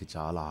 చూడడానికి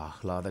చాలా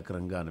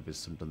ఆహ్లాదకరంగా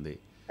అనిపిస్తుంటుంది.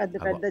 పెద్ద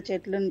పెద్ద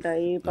చెట్లు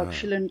ఉంటాయి,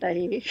 పక్షులు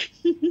ఉంటాయి.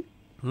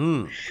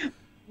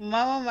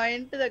 మామ మా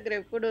ఇంటి దగ్గర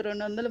ఎప్పుడు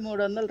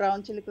 200-300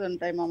 రామచిలుకలు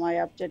ఉంటాయి మామ.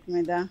 యాప్ చెట్టు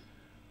మీద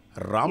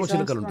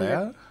రామచిలుకలు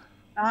ఉంటాయా?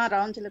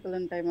 రామచిలుకలు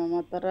ఉంటాయి మామ.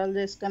 తొర్రలు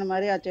చేసుకొని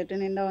మరి ఆ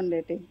చెట్టు నిండా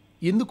ఉండేటి.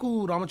 ఎందుకు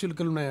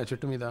రామచిలుకలు ఉన్నాయి ఆ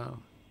చెట్టు మీద?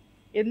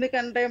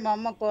 ఎందుకంటే మా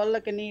అమ్మ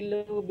కోళ్ళకి నీళ్లు,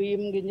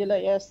 బియ్యం గింజలు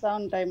వేస్తా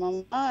ఉంటాయి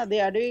మామ. అది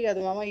అడవి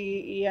కదా మామ,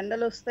 ఈ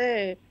ఎండలు వస్తే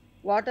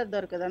వాటర్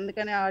దొరకదు,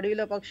 అందుకని ఆ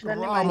అడవిలో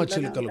పక్షులన్నీ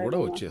రామచిలుకలు కూడా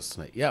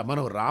వచ్చేస్తున్నాయి.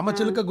 మనం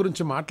రామచిలుక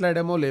గురించి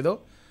మాట్లాడామో లేదో,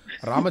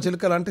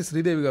 రామచిలుకలు అంటే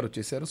శ్రీదేవి గారు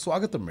వచ్చేసారు.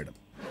 స్వాగతం మేడం.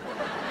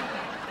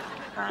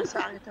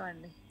 స్వాగతం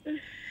అండి.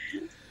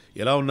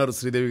 ఎలా ఉన్నారు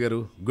శ్రీదేవి గారు?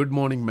 Good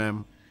morning ma'am.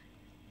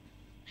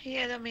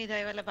 ఏదో మీ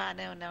దయ వల్ల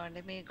బాగానే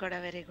ఉన్నామండి. మీకు కూడా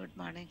వెరీ గుడ్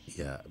మార్నింగ్.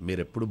 యా,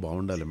 మీరు ఎప్పుడు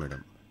బాగుండాలి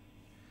మేడం.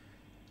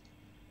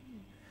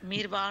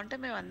 మీరు బాగుంటే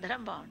మేము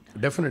అందరం బాగుంటాం.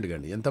 డెఫినెట్గా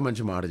అండి, ఎంత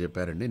మంచి మాట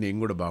చెప్పారండి. నేను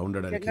కూడా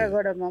బాగుండడానికి ఇంకా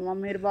కూడా మామ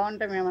మీరు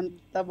బాగుంటే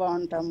మేమంతా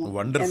బాగుంటాము.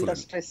 Wonderful ఎంత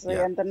అండి. Stress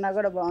Yeah. ఎంత ఉన్నా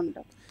కూడా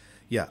బాగుంటాం.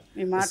 యా,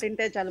 మీ మాట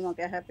వింటే చాలు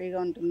మాకు హ్యాపీగా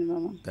ఉంటుంది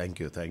మామ.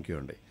 థ్యాంక్ యూ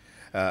అండి.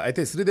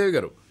 అయితే శ్రీదేవి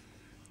గారు,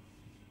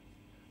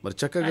 మరి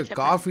చక్కగా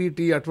కాఫీ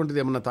టీ అటువంటిది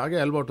ఏమన్నా తాగే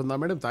అలవాటు ఉందా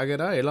మేడం?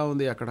 తాగారా? ఎలా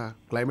ఉంది అక్కడ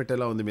క్లైమేట్,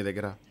 ఎలా ఉంది మీ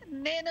దగ్గర?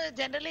 నేను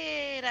జనరలీ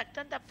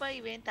రక్తం తప్ప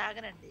ఇవేం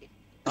తాగనండి.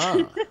 ఆ,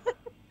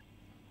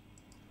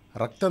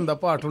 రక్తం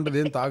తప్ప అటువంటిది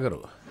ఏం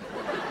తాగరు.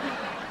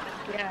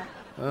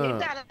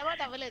 ఏంటో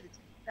అలవాటు అవ్వలేదు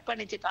అప్పటి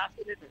నుంచి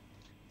కాఫీ.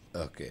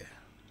 ఓకే,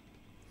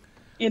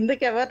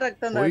 ఎందుకు ఎవరు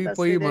రక్తం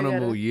పోయి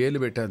మనము ఏలు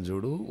పెట్టాను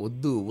చూడు,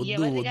 వద్దు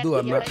వద్దు వద్దు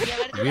అన్న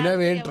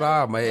వినవేంట్రా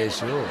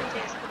మహేష్,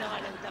 చేసుకునే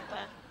వాళ్ళని తప్ప.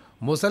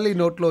 ముసలి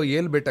నోట్లో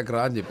ఏలు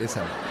పెట్టకరా అని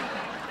చెప్పేశాను.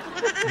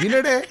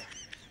 వినడే.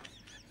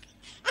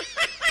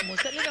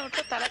 ముసలి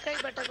నోట్లో తలకాయ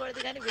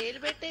పెట్టకూడదు కానీ వేలు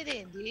పెట్టేది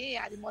ఏంది?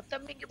 అది మొత్తం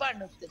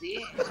మింగిపాడిన వస్తుంది.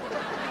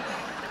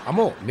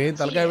 అమ్మో, నేను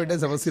తలకాయ పెట్టే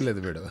సమస్య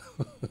లేదు మేడం.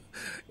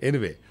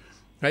 ఎనివే,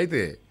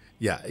 అయితే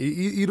యా,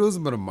 ఈరోజు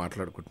మనం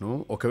మాట్లాడుకుంటున్నాం.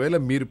 ఒకవేళ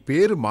మీరు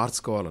పేరు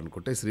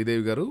మార్చుకోవాలనుకుంటే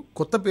శ్రీదేవి గారు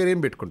కొత్త పేరు ఏం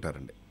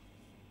పెట్టుకుంటారండి?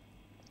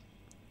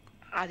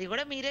 అది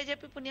కూడా మీరే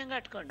చెప్పి పుణ్యం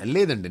కట్టుకోండి.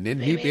 లేదండి, నేను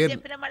మీ పేరు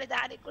చెప్పిన మళ్ళీ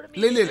దానికి కూడా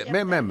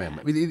మ్యామ్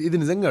ఇది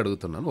నిజంగా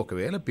అడుగుతున్నాను.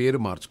 ఒకవేళ పేరు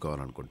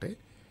మార్చుకోవాలనుకుంటే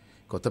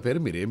కొత్త పేరు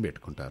మీరు ఏం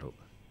పెట్టుకుంటారు?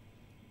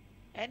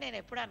 నేను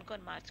ఎప్పుడు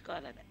అనుకోని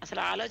మార్చుకోవాలని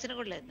అసలు ఆలోచన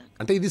కూడా లేదు నాకు.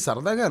 అంటే ఇది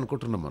సరదాగా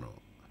అనుకుంటున్నాం మనం.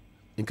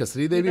 ఇంకా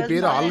శ్రీదేవి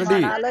పేరు ఆల్రెడీ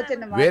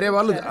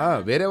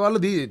వేరే వాళ్ళు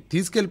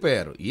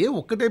తీసుకెళ్ళిపోయారు.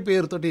 ఒక్కటే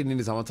పేరుతోటి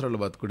ఇన్ని సంవత్సరాలు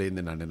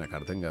బతుకుడైంది అండి, నాకు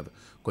అర్థం కాదు.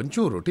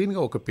 కొంచెం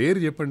రొటీన్గా ఒక పేరు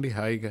చెప్పండి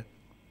హాయిగా.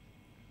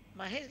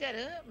 మహేష్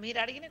గారు, మీరు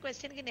అడిగిన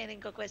క్వశ్చన్ కి నేను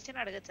ఇంకో క్వశ్చన్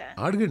అడగచ్చా?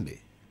 అడగండి.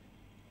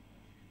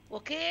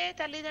 ఒకే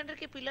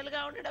తల్లిదండ్రులకి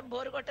పిల్లలుగా ఉండడం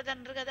బోరు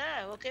కొట్టదన్నారు కదా,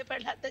 ఒకే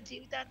పెళ్ళంతా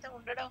జీవితాంతం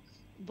ఉండడం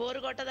బోరు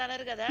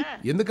కొట్టదన్నారు కదా.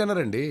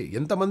 ఎందుకన్నారండి?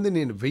 ఎంతమంది,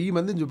 నేను 1000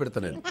 మందిని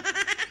చూపెడతాను నేను.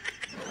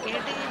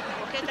 ఏంటి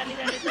ఒకే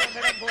తల్లిదండ్రులతో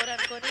ఉండడం బోర్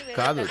అనుకోని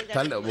కాదు,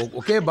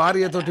 ఒకే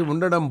భార్యతోటి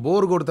ఉండడం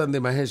బోర్ కొడుతుంది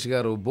మహేష్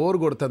గారు, బోర్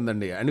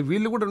కొడుతుందండి అని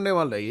వీళ్ళు కూడా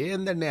ఉండేవాళ్ళు.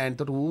 ఏందండి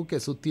ఆయనతో ఊకే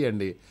సుత్తి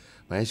అండి,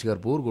 మహేష్ గారు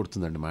బోర్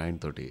కొడుతుందండి మా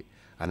ఆయనతోటి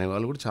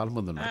అనేవాళ్ళు కూడా చాలా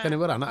మంది ఉన్నారు. కానీ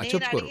ఎవరు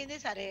చెప్పుకోరు.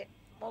 సరే,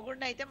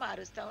 మొగుడిని అయితే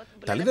మారుస్తాం,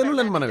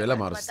 తల్లిదండ్రులను మనం ఎలా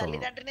మారుస్తాం?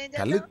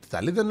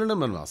 తల్లిదండ్రులను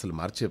మనం అసలు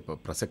మార్చే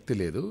ప్రసక్తి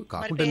లేదు.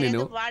 కాకుంటే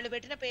నేను వాళ్ళు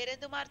పెట్టిన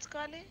పేరెందుకు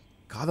మార్చుకోవాలి?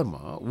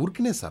 కాదమ్మా,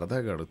 ఊరికినే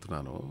సరదాగా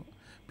అడుగుతున్నాను.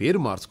 పేరు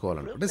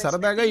మార్చుకోవాలనుకుంటే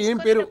సరదాగా ఏం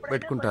పేరు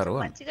పెట్టుకుంటారు?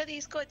 మంచిగా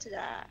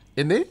తీసుకోవచ్చుగా.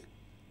 ఏంది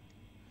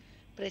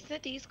ప్రశ్న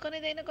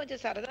తీసుకునేదైనా కొంచెం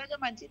సరదాగా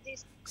మంచిది.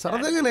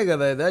 సరదాగానే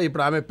కదా ఇదా.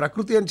 ఇప్పుడు ఆమె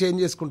ప్రకృతి అని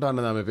చేంజ్ చేసుకుంటా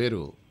అన్నది ఆమె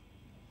పేరు.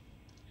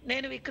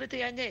 నేను వికృతి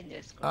అని చేంజ్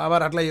చేసుకుంటా.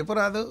 మరి అట్లా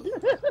చెప్పరాదు,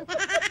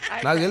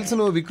 నాకు తెలుసు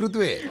నువ్వు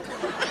వికృతివే.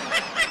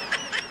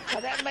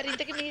 అదే మరి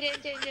ఇంతకి మీరేం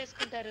చేంజ్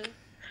చేసుకుంటారు?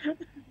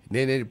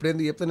 నేను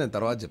ఇప్పుడేందుకు చెప్తా, నేను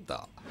తర్వాత చెప్తా.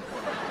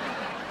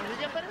 ఎందుకు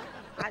చెప్పరు?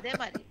 అదే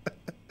మరి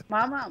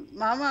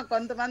మామ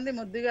కొంతమంది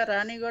ముద్దుగా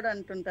రాణి కూడా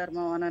అంటుంటారు.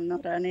 మామ నన్ను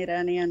రాణి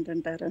రాణి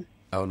అంటుంటారు.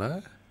 అవునా?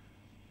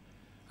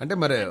 అంటే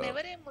మరి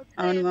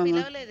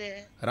పిలవలేదే.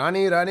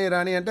 రాణి రాణి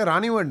రాణి అంటే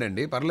రానివ్వండి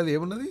అండి, పర్లేదు,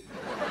 ఏమున్నది.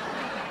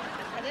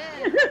 అదే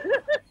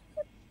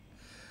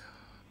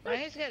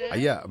మహేష్ గారు,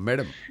 అయ్యా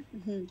మేడం,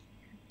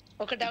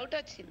 ఒక డౌట్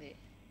వచ్చింది.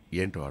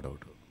 ఏంటో ఆ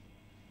డౌట్?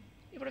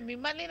 ఇప్పుడు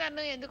మిమ్మల్ని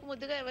నన్ను ఎందుకు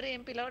ముద్దుగా ఎవరు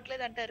ఏం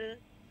పిలవట్లేదు అంటారు?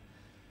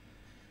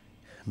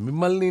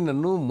 మిమ్మల్ని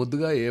నన్ను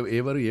ముద్దుగా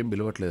ఎవరు ఏం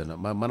పిలవట్లేదన్న.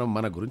 మనం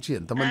మన గురించి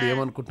ఎంతమంది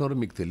ఏమనుకుంటున్నారో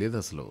మీకు తెలియదు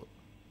అసలు.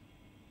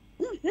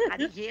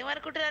 అది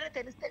ఏమనుకుంటున్నారో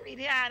తెలిస్తే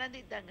మీరే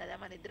ఆనందిద్దాం కదా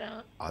మన ఇద్దరం.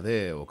 అదే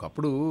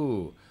ఒకప్పుడు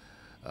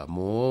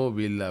అమ్మో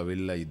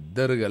వీళ్ళ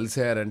ఇద్దరు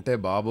కలిసారంటే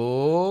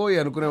బాబోయ్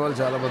అనుకునే వాళ్ళు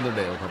చాలా మంది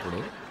ఉండే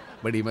ఒకప్పుడు.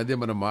 బట్ ఈ మధ్య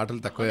మన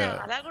మాటలు తక్కువ.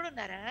 అలా కూడా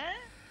ఉన్నారా?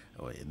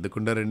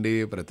 ఎందుకుంటారండి,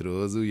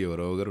 ప్రతిరోజు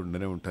ఎవరో ఒకరు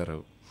ఉండనే ఉంటారు.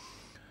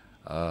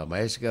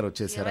 మహేష్ గారు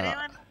వచ్చేసారా?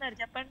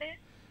 చెప్పండి.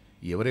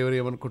 ఎవరెవరు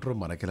ఏమనుకుంటారో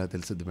మనకెలా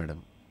తెలుస్తుంది మేడం?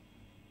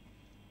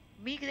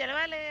 మీకు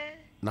తెలవాలి.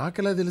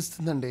 నాకెలా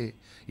తెలుస్తుందండి?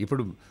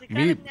 ఇప్పుడు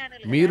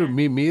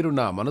మీరు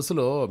నా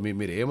మనసులో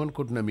మీరు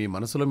ఏమనుకుంటున్నా, మీ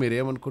మనసులో మీరు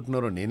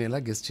ఏమనుకుంటున్నారో నేను ఎలా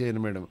గెస్ట్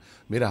చేయను మేడం?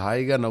 మీరు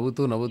హాయిగా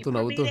నవ్వుతూ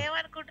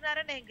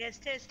ఏమనుకుంటున్నారో నేను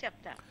గెస్ట్ చేసి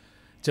చెప్తా.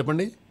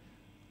 చెప్పండి.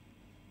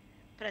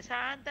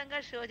 ప్రశాంతంగా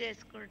షో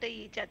చేసుకుంటే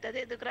ఈ చెత్తది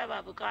ఎందుకురా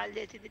బాబు, కాల్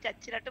చేసింది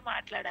చచ్చినట్టు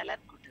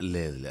మాట్లాడాలనుకుంటా.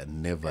 లేదు,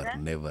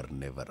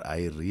 never.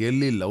 I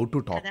really love to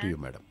talk to you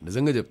madam.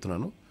 నిజంగా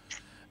చెప్తున్నాను.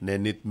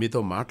 నేను మీతో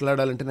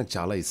మాట్లాడాలంటే నాకు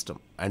చాలా ఇష్టం.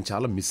 అండ్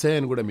చాలా మిస్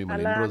అయ్యాను కూడా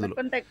మిమ్మల్ని ఎన్ని రోజులు.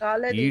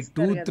 ఈ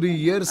 2-3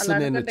 years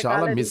నేను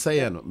చాలా మిస్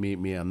అయ్యాను.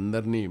 మీ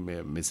అందరినీ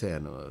మిస్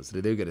అయ్యాను.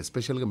 శ్రీదేవి గారు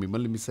ఎస్పెషల్గా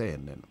మిమ్మల్ని మిస్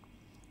అయ్యాను నేను.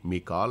 మీ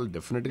కాల్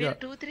డెఫినెట్గా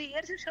 2-3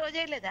 years షో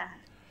చేయలేదా?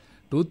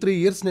 2-3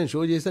 years నేను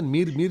షో చేశాను.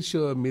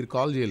 మీరు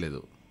కాల్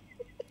చేయలేదు.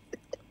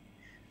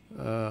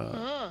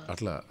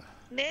 అట్లా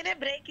నేనే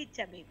బ్రేక్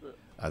ఇచ్చా మీకు.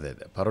 అదే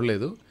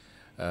పర్వాలేదు.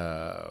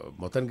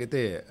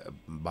 మొత్తానికైతే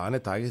బాగానే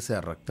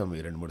తాగేసారు రక్తం ఈ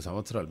 2-3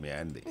 సంవత్సరాలు మీ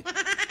ఆయనది.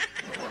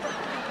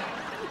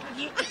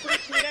 ఇప్పుడు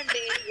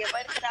చూడండి,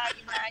 ఎవరికి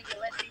తాగినా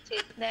ఎవరిని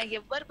చేసినా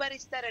ఎవరు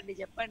భరిస్తారండి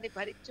చెప్పండి?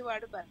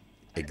 భరించేవాడు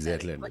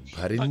ఎగ్జాక్ట్లీ అండి. ఒక్కడే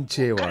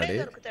భరించేవాడే.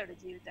 దొరుకుతాడు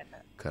జీవితంలో.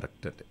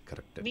 కరెక్ట్ అండి,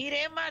 కరెక్ట్ అండి.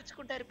 మీరేం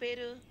మార్చుకుంటారు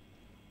పేరు?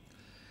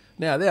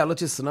 నేను అదే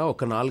ఆలోచిస్తున్నా,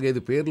 ఒక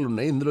 4-5 పేర్లు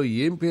ఉన్నాయి, ఇందులో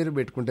ఏం పేరు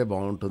పెట్టుకుంటే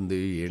బాగుంటుంది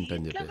ఏంటని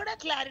ఇంట్లో చెప్పి. కూడా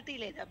క్లారిటీ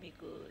లేదా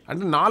మీకు?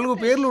 అంటే 4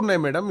 పేర్లు ఉన్నాయి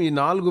మేడం. ఈ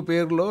 4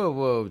 పేర్లో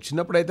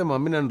చిన్నప్పుడైతే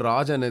మమ్మీ నన్ను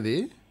రాజ్ అనేది,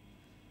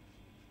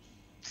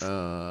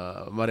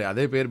 మరి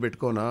అదే పేరు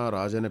పెట్టుకోనా,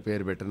 రాజు అనే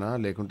పేరు పెట్టనా,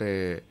 లేకుంటే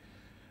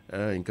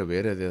ఇంకా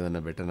వేరేది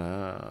ఏదైనా పెట్టనా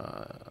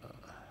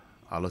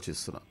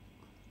ఆలోచిస్తున్నా.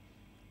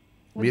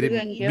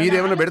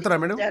 మీరేమన్నా పెడతారా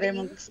మేడం?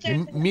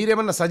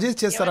 మీరేమన్నా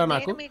సజెస్ట్ చేస్తారా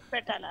నాకు? మీకు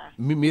పెట్టాలా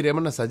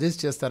మీరేమన్నా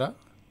సజెస్ట్ చేస్తారా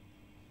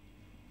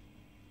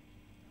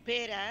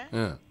పేరా?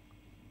 ఆ.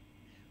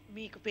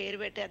 మీకు పేరు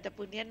పెట్టేంత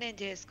పుణ్యం నేను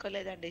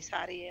చేసుకోలేదండి,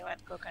 సారీ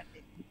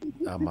ఏమనుకోకండి.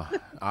 అమ్మా,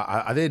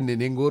 అదే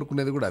నేను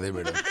కోరుకునేది కూడా అదే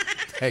madam.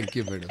 Thank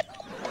you madam,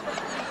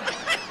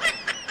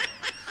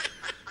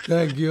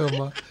 thank you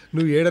అమ్మా.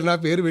 నువ్వు ఏడన్నా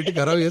పేరు పెట్టి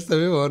ఖరాబ్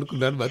చేస్తావేమో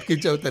అనుకున్నాను,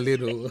 బతికించావు తల్లి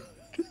నువ్వు.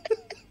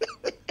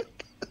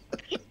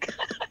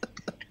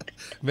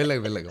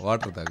 మెల్లగా మెల్లగా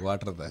వాటర్ తాగు.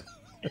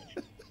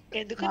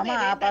 ఎందుకు మామ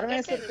ఆ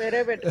పరమేశ్వర్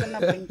పేరే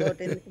పెట్టుకున్నప్పుడు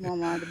ఇంకోటి ఎందుకు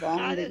మామ, అది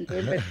బాగుంది,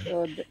 ఇంకేం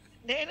పెట్టుకోవద్దు.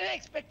 నేను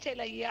ఎక్స్పెక్ట్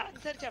చేయలే ఈ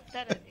ఆన్సర్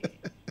చెప్తానని.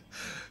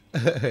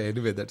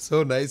 Anyway that's so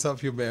nice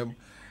of you ma'am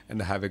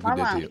and have a good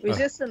day మామ టు యు.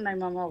 విషెస్ ఉన్నాయి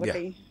మామ.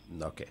 ఒకటి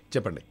ఓకే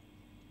చెప్పండి.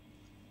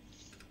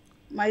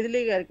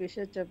 మైథిలి గారికి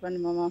విషయం చెప్పండి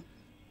మామ,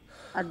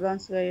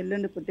 అడ్వాన్స్ గా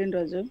ఎల్లుండి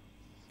పుట్టినరోజు.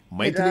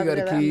 మైథిలి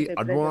గారికి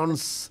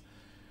అడ్వాన్స్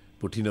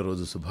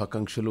పుట్టినరోజు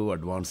శుభాకాంక్షలు.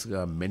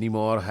 అడ్వాన్స్గా many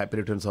more happy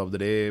returns of the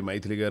day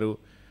Maithili గారు.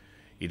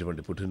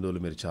 ఇటువంటి పుట్టినరోజులు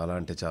మీరు చాలా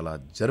అంటే చాలా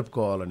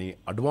జరుపుకోవాలని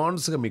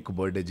అడ్వాన్స్గా మీకు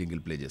బర్త్డే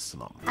జింగిల్ ప్లే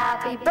చేస్తున్నాం.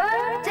 Happy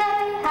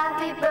birthday,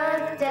 happy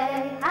birthday,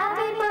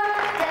 happy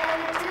birthday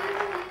to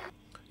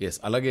you. Yes,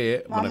 అలాగే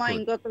మామ మనకు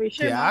ఇంకొక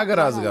విషయం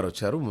త్యాగరాజు గారు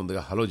వచ్చారు.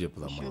 ముందుగా హలో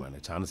చెప్పుదాం మనం,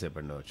 ఆయన చాలాసేపు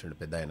అండి వచ్చాడు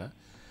పెద్ద ఆయన.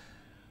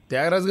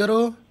 త్యాగరాజు గారు.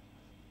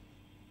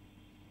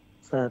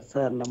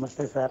 సార్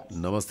నమస్తే సార్.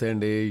 నమస్తే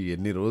అండి.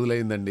 ఎన్ని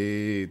రోజులైందండి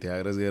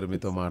త్యాగరాజు గారు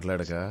మీతో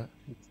మాట్లాడక.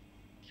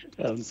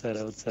 అవును సార్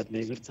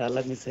నేను కూడా చాలా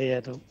మిస్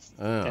అయ్యాను.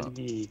 కానీ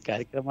మీ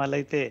కార్యక్రమాలు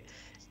అయితే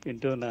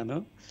వింటూ ఉన్నాను,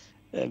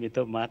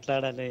 మీతో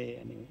మాట్లాడాలి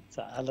అని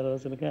చాలా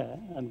రోజులుగా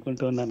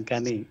అనుకుంటూ ఉన్నాను,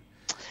 కానీ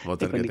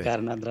కొన్ని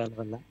కారణాంతరాల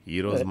వల్ల ఈ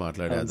రోజు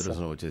మాట్లాడే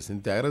అదృష్టం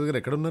వచ్చేసింది. త్యాగరాజు గారు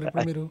ఎక్కడ ఉన్నారు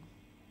ఇప్పుడు మీరు?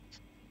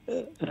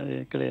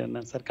 ఇక్కడే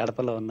ఉన్నాను సార్,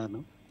 కడపలో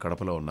ఉన్నాను.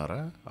 కడపలో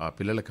ఉన్నారా? ఆ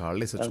పిల్లలకి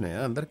హాలిడేస్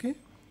వచ్చినాయా అందరికి?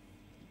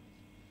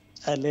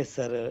 లేదు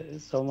సార్,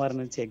 సోమవారం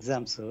నుంచి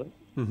ఎగ్జామ్స్,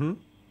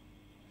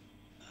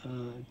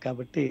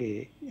 కాబట్టి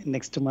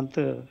నెక్స్ట్ మంత్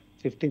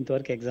 15th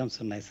వరకు ఎగ్జామ్స్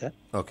ఉన్నాయి సార్.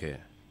 ఓకే.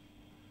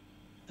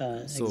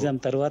 ఎగ్జామ్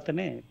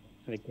తర్వాతనే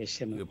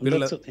వెకేషన్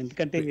ఉండొచ్చు,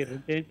 ఎందుకంటే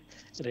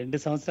 2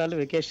 సంవత్సరాలు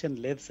వెకేషన్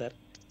లేదు సార్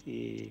ఈ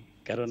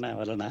కరోనా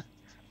వలన.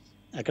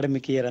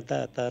 అకాడమిక్ ఇయర్ అంతా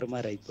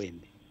తారుమారు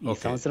అయిపోయింది. ఈ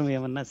సంవత్సరం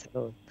ఏమన్నా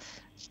సెలవు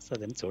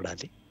వస్తుందని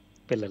చూడాలి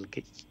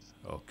పిల్లలకి.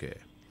 ఓకే.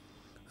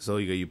 సో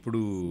ఇక ఇప్పుడు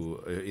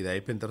ఇది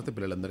అయిపోయిన తర్వాత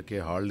పిల్లలందరికీ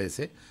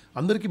హాలిడేసే.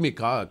 అందరికీ మీ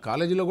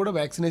కాలేజీలో కూడా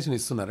వ్యాక్సినేషన్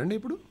ఇస్తున్నారండి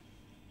ఇప్పుడు?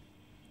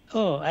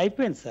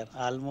 అయిపోయింది సార్,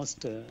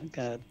 ఆల్మోస్ట్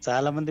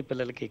చాలా మంది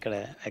పిల్లలకి ఇక్కడ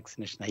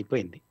వ్యాక్సినేషన్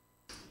అయిపోయింది.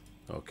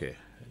 ఓకే.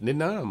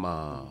 నిన్న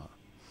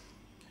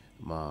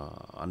మా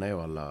అన్నయ్య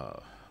వాళ్ళ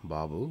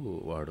బాబు,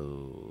 వాడు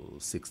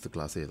 6th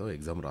క్లాస్ ఏదో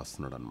ఎగ్జామ్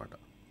రాస్తున్నాడు అనమాట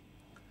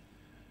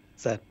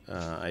సార్.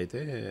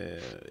 అయితే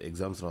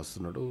ఎగ్జామ్స్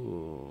రాస్తున్నాడు,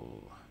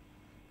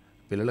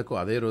 పిల్లలకు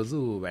అదే రోజు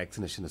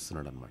వ్యాక్సినేషన్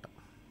ఇస్తున్నాడు అనమాట.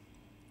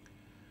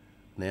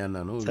 నేను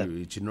అన్నాను,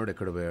 ఈ చిన్నోడు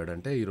ఎక్కడ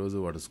పోయాడంటే, ఈరోజు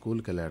వాడు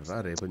స్కూల్కి వెళ్ళాడు రా,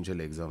 రేపు నుంచి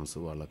ఎగ్జామ్స్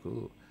వాళ్ళకు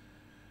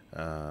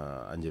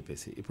అని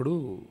చెప్పేసి. ఇప్పుడు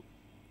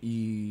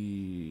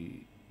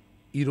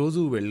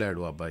ఈరోజు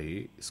వెళ్ళాడు అబ్బాయి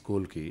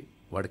స్కూల్కి,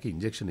 వాడికి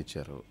ఇంజెక్షన్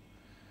ఇచ్చారు,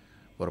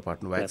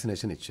 పొరపాటున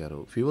వ్యాక్సినేషన్ ఇచ్చారు,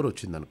 ఫీవర్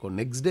వచ్చింది అనుకో,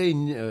 నెక్స్ట్ డే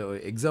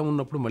ఎగ్జామ్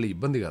ఉన్నప్పుడు మళ్ళీ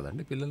ఇబ్బంది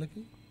కాదండి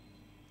పిల్లలకి?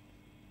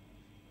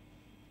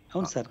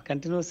 అవును సార్,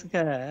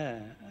 కంటిన్యూస్గా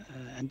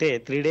అంటే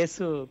 3 days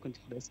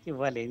కొంచెం రెస్ట్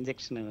ఇవ్వాలి,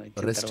 ఇంజెక్షన్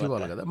రెస్ట్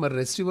ఇవ్వాలి కదా. మరి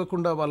రెస్ట్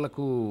ఇవ్వకుండా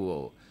వాళ్ళకు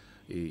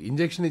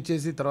ఇంజెక్షన్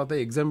ఇచ్చేసి తర్వాత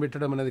ఎగ్జామ్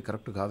పెట్టడం అనేది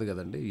కరెక్ట్ కాదు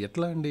కదండి.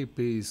 ఎట్లా అండి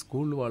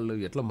స్కూల్ వాళ్ళు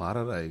ఎట్లా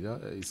మారారా ఇక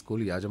ఈ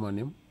స్కూల్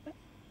యాజమాన్యం?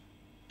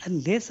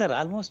 లేదు సార్,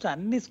 ఆల్మోస్ట్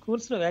అన్ని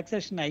స్కూల్స్లో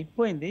వ్యాక్సినేషన్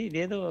అయిపోయింది,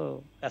 ఇదేదో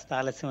కాస్త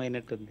ఆలస్యం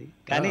అయినట్టుంది.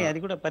 కానీ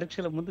అది కూడా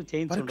పరీక్షల ముందు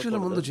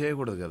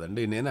చేయకూడదు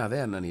కదండి. నేను అదే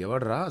అన్నాను,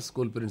 ఎవడరా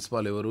స్కూల్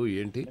ప్రిన్సిపాల్ ఎవరు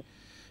ఏంటి,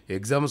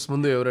 ఎగ్జామ్స్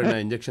ముందు ఎవరైనా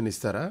ఇంజెక్షన్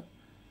ఇస్తారా,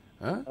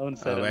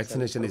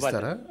 వ్యాక్సినేషన్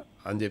ఇస్తారా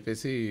అని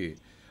చెప్పేసి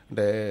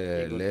అంటే,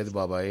 లేదు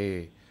బాబాయ్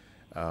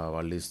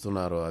వాళ్ళు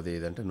ఇస్తున్నారు అది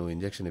ఇదంటే, నువ్వు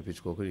ఇంజెక్షన్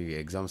ఇప్పించుకోకు,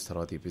 ఎగ్జామ్స్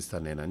తర్వాత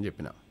ఇప్పిస్తాను నేను అని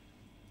చెప్పిన.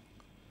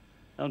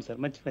 అవును సార్,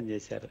 మంచి పని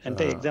చేశారు.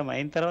 అంటే ఎగ్జామ్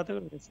అయిన తర్వాత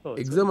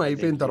ఎగ్జామ్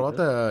అయిపోయిన తర్వాత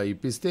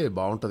ఇప్పిస్తే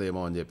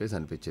బాగుంటుందేమో అని చెప్పేసి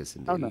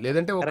అనిపించేసింది.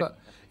 లేదంటే ఒక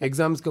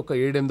ఎగ్జామ్స్కి ఒక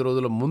 7-8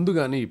 రోజుల ముందు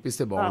కానీ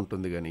ఇప్పిస్తే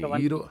బాగుంటుంది. కానీ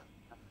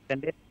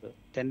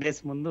 10 days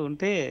ముందు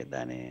ఉంటే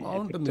దాని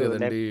బాగుంటుంది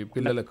కదండి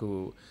పిల్లలకు.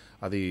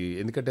 అది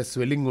ఎందుకంటే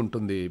స్వెల్లింగ్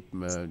ఉంటుంది,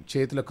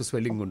 చేతులకు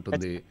స్వెల్లింగ్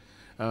ఉంటుంది.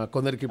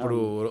 కొందరికి ఇప్పుడు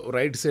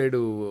రైట్ సైడ్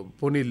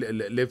పోనీ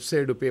లెఫ్ట్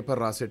సైడ్ పేపర్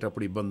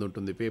రాసేటప్పుడు ఇబ్బంది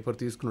ఉంటుంది, పేపర్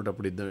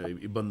తీసుకునేటప్పుడు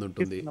ఇబ్బంది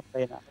ఉంటుంది.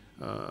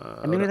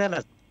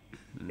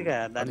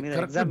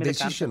 కరెక్ట్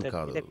డెసిషన్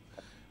కాదు.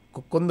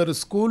 కొందరు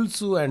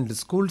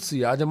స్కూల్స్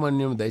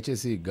యాజమాన్యం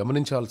దయచేసి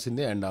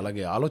గమనించాల్సిందే అండ్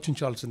అలాగే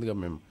ఆలోచించాల్సిందిగా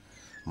మేము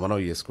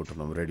మనవి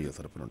చేసుకుంటున్నాం రేడియో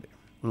తరపు నుండి.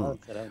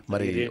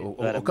 మరి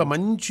ఒక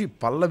మంచి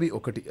పల్లవి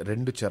ఒకటి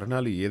 2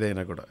 చరణాలు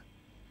ఏదైనా కూడా,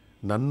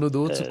 నన్ను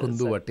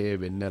దోచుకుందు అటే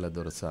వెన్నెల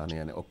దొరస అని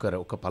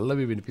ఒక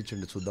పల్లవి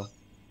వినిపించండి చూద్దాం.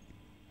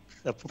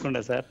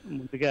 తప్పకుండా సార్.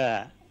 ముందుగా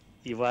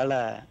ఇవాళ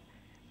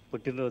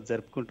పుట్టినరోజు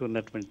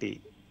జరుపుకుంటున్నటువంటి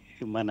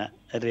మన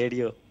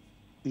రేడియో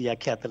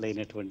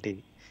వ్యాఖ్యాతలైనటువంటి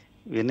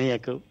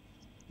వినయకు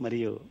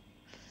మరియు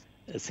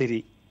సిరి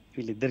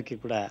వీళ్ళిద్దరికీ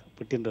కూడా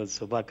పుట్టినరోజు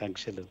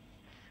శుభాకాంక్షలు.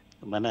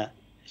 మన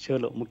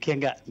షోలో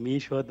ముఖ్యంగా మీ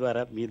షో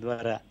ద్వారా మీ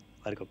ద్వారా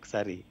వారికి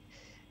ఒకసారి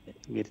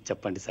మీరు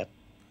చెప్పండి సార్.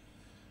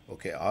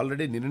 ఓకే,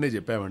 ఆల్రెడీ నిన్ననే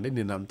చెప్పామండి.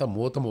 నిన్నంతా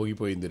మూత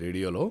మోగిపోయింది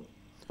రేడియోలో.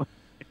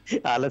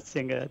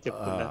 ఆలస్యంగా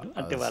చెప్తున్నారు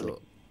అంటే వాళ్ళు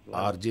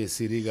ఆర్జే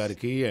సిరి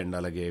గారికి అండ్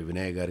అలాగే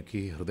వినయ్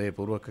గారికి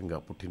హృదయపూర్వకంగా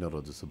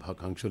పుట్టినరోజు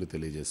శుభాకాంక్షలు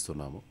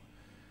తెలియజేస్తున్నాము.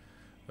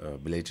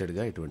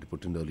 బిలేటెడ్గా ఇటువంటి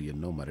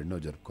పుట్టినరోజులు మరెన్నో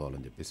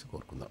జరుపుకోవాలని చెప్పేసి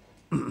కోరుకుందాం.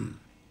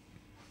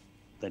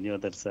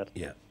 ధన్యవాదాలు సార్.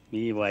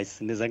 మీ వాయిస్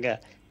నిజంగా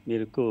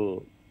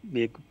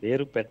మీకు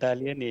పేరు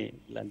పెట్టాలి అని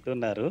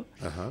అంటున్నారు.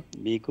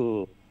 మీకు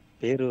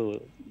పేరు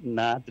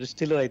నా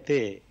దృష్టిలో అయితే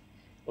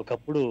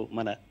ఒకప్పుడు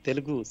మన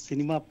తెలుగు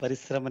సినిమా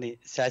పరిశ్రమని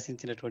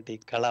శాసించినటువంటి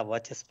కళా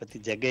వాచస్పతి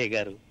జగ్గయ్య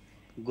గారు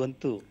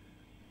గొంతు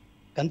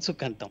కంచు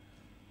కంఠం.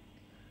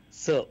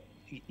 సో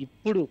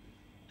ఇప్పుడు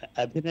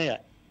అభినయ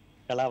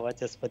కళా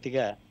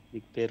వాచస్పతిగా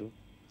మీకు పేరు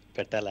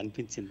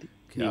పెట్టాలనిపించింది.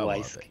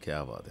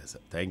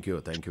 Thank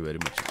you very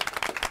much.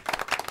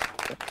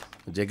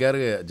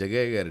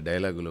 Jaggayya గారి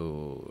డైలాగులు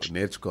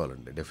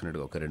నేర్చుకోవాలండి.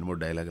 డెఫినెట్గా ఒక 2-3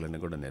 డైలాగులన్నీ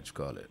కూడా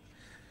నేర్చుకోవాలి.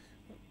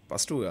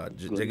 ఫస్ట్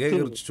జగ్గయ్య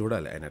గారు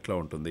చూడాలి ఆయన ఎట్లా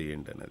ఉంటుంది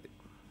ఏంటి అనేది.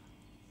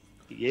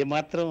 ఏ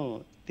మాత్రం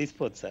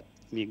తీసిపోదు సార్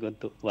మీ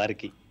గొంతు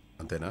వారికి.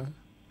 అంతేనా?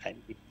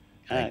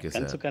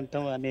 కంచు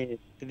కంఠం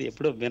అనేది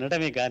ఎప్పుడో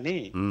వినడమే కానీ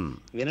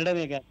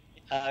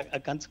ఆ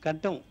కంచు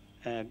కంఠం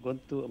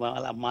గొంతు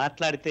అలా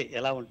మాట్లాడితే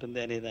ఎలా ఉంటుంది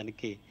అనే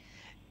దానికి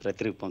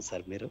ప్రతిరూపం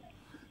సార్ మీరు.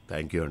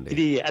 థ్యాంక్ యూ అండి.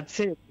 ఇది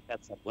అతిశయోక్తి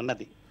కాదు సార్,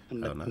 ఉన్నది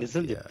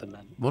నిజం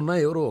చెప్తున్నాను. మొన్న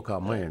ఎవరో ఒక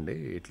అమ్మాయి అండి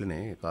ఇట్లనే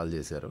కాల్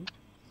చేశారు.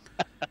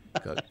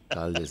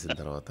 కాల్ చేసిన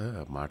తర్వాత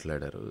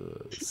మాట్లాడారు,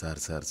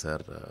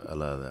 సార్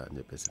అలా అని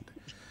చెప్పేసి అంటే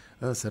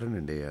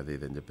సరేనండి అది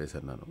ఇది అని చెప్పేసి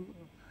అన్నాను.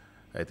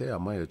 అయితే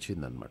అమ్మాయి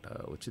వచ్చిందనమాట.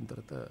 వచ్చిన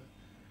తర్వాత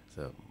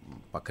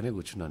పక్కనే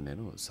కూర్చున్నాను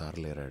నేను. సార్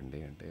లేరా అండి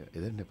అంటే,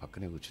 ఏదండి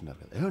పక్కనే కూర్చున్నారు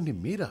కదా. ఏమండి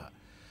మీరా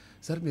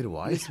సార్? మీరు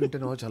వాయిస్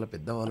వింటేనో చాలా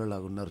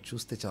పెద్దవాళ్ళలాగా ఉన్నారు,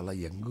 చూస్తే చాలా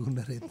యంగ్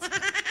ఉన్నారు.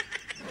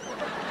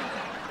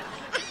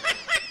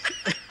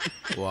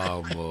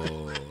 వామ్మో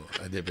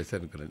అని చెప్పేసి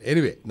అనుకున్నాను.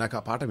 ఎనీవే నాకు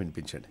ఆ పాట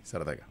వినిపించండి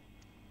సరదాగా.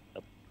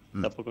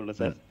 తప్పకుండా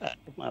సార్.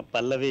 మా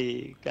పల్లవి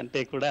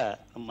కంటే కూడా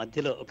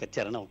మధ్యలో ఒక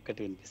చరణం ఒక్కటి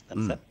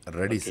వినిపిస్తాను సార్.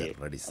 Ready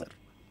sir.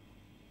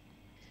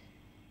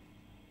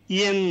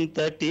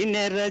 ఎంతటి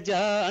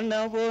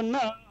నెరజానవో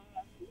నా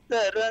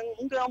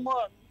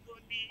తరంగమందు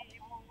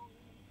నీవు,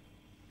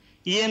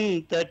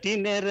 ఎంతటి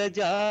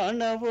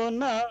నెరజానవో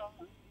నా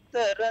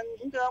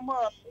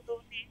తరంగమందు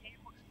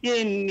నీవు,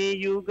 ఎన్ని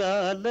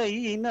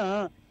యుగాలైనా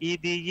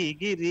ఇది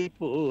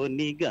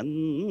ఎగిరిపోని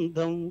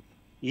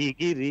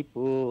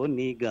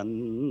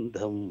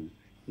గంధం,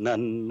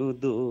 నన్ను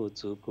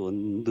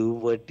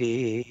దోచుకొందువటే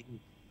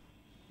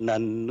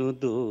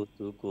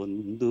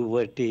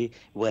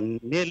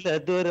వన్నెల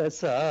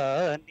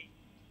దొరసాని,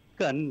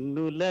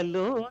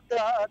 కన్నులలో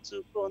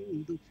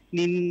దాచుకొందు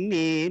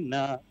నిన్నే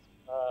నా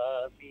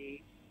స్వామి,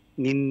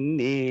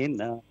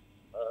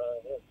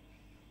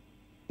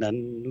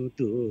 నన్ను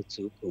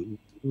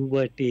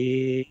దోచుకొందువటే.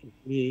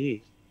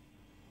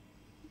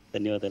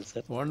 ధన్యవాదాలు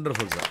సార్.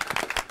 Wonderful sir.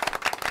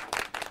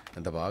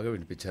 ఎంత బాగా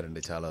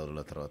వినిపించారండి చాలా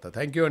రోజుల తర్వాత.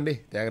 థ్యాంక్ యూ అండి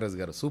త్యాగరాజ్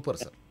గారు. Super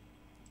sir.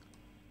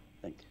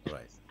 Thank you.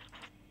 Right.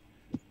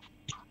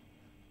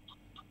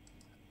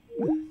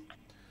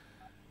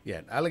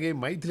 అలాగే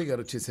మైథిలి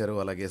గారు వచ్చేసారు,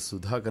 అలాగే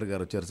సుధాకర్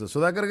గారు వచ్చారు.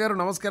 సుధాకర్ గారు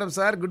నమస్కారం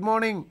sir. Good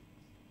morning.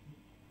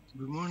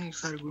 Good morning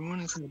sir.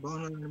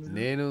 బాగున్నాను.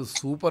 నేను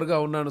సూపర్గా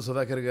ఉన్నాను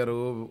సుధాకర్ గారు,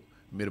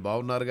 మీరు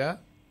బాగున్నారుగా?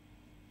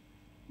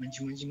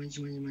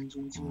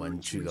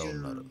 మంచిగా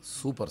ఉన్నారు.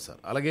 Super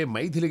sir. అలాగే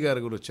మైథిలి గారు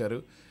కూడా వచ్చారు.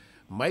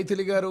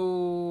 మైథిలి గారు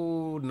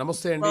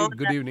నమస్తే అండి.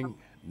 Good evening.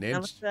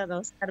 నేను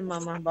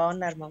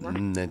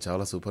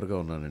చాలా సూపర్గా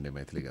ఉన్నానండి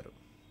మైథిలి గారు.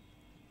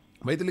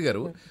 మైథిలి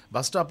గారు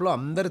బస్ స్టాప్లో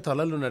అందరి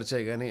తలలు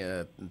నడిచాయి కానీ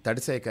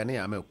తడిసాయి, కానీ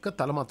ఆమె ఒక్క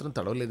తల మాత్రం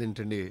తడవలేదు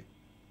ఏంటండి?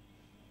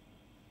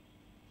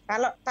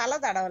 తల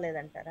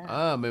తడవలేదంటారా?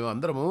 మేము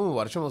అందరము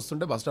వర్షం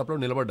వస్తుంటే బస్ స్టాప్లో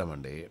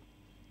నిలబడ్డామండి.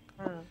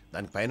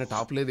 దానికి పైన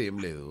టాప్ లేదు, ఏం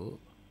లేదు.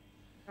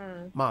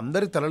 మా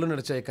అందరి తలలు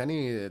నడిచాయి కానీ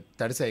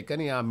తడిసాయి,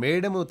 కానీ ఆ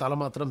మేడము తల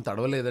మాత్రం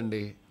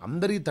తడవలేదండి.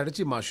 అందరి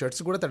తడిచి మా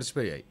షర్ట్స్ కూడా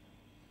తడిచిపోయాయి.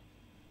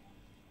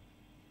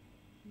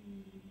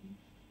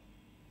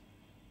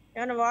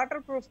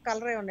 వాటర్ ప్రూఫ్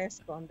కలర్ ఏమైనా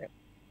వేసుకోండి.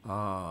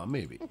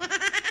 మేబీ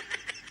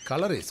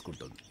కలర్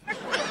వేసుకుంటుంది.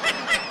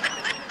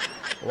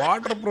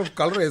 వాటర్ ప్రూఫ్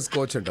కలర్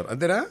వేసుకోవచ్చు అంటారు,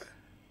 అంతేనా?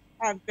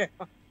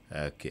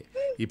 ఓకే.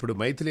 ఇప్పుడు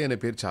మైథిలి అనే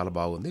పేరు చాలా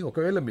బాగుంది.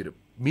 ఒకవేళ మీరు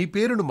మీ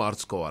పేరును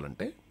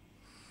మార్చుకోవాలంటే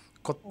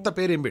కొత్త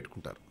పేరు ఏం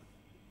పెట్టుకుంటారు?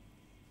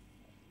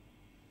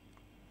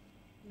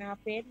 నా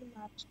పేరుని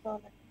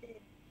మార్చుకోవాలంటే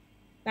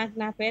నాకు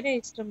నా పేరే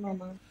ఇష్టం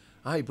మామ.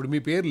 ఇప్పుడు మీ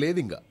పేరు లేదు,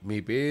 ఇంకా మీ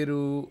పేరు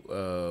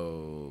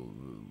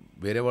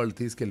వేరే వాళ్ళు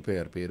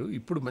తీసుకెళ్ళిపోయారు పేరు.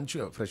 ఇప్పుడు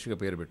మంచిగా ఫ్రెష్గా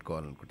పేరు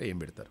పెట్టుకోవాలనుకుంటే ఏం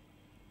పెడతారు?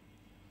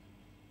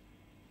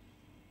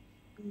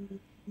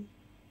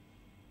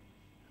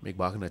 మీకు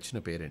బాగా నచ్చిన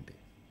పేరేంటి?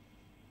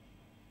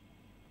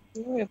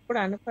 నువ్వు ఎప్పుడు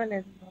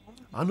అనుకోలేదు మామ.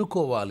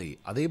 అనుకోవాలి,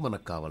 అదే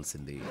మనకు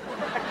కావాల్సింది.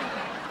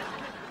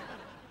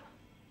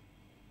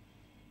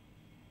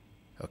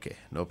 Okay,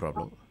 no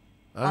problem.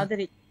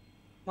 Madhuri.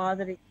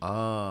 Madhuri.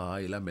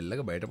 ఇలా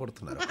మెల్లగా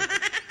బయటపడుతున్నారు.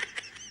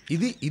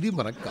 ఇది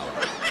మనకు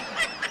కావాలి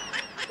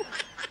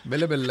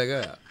మెల్లమెల్లగా.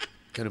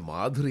 కానీ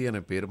మాధురి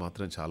అనే పేరు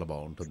మాత్రం చాలా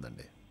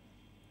బాగుంటుందండి.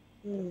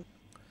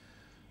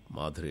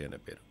 మాధురి అనే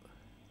పేరు.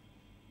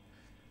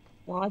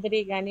 మాధురి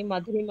గాని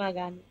మధురిమ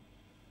గాని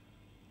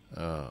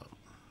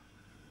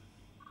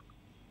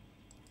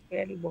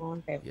పేర్లు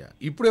బాగుంటాయి.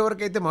 ఇప్పుడు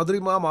ఎవరికైతే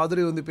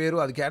మాధురి ఉంది పేరు,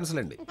 అది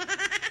క్యాన్సిల్ అండి.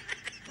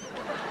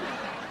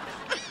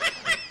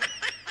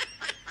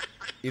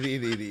 ఇది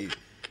ఇది ఇది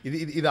ఇది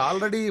ఇది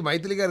ఆల్రెడీ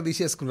మైథిలి గారు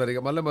తీసేసుకున్నారు.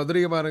 ఇక మళ్ళీ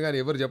మధురిమ అనగానే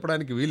ఎవరు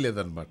చెప్పడానికి వీలు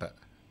లేదనమాట.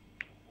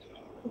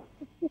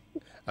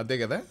 అంతే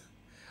కదా?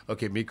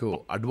 ఓకే, మీకు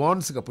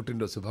అడ్వాన్స్గా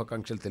పుట్టినరోజు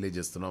శుభాకాంక్షలు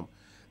తెలియజేస్తున్నాం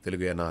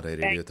తెలుగు ఎన్ఆర్ఐ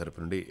రేడియో తరపు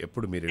నుండి.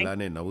 ఎప్పుడు మీరు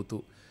ఇలానే నవ్వుతూ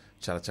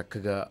చాలా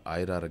చక్కగా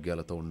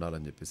ఆయురారోగ్యాలతో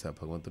ఉండాలని చెప్పేసి ఆ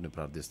భగవంతుని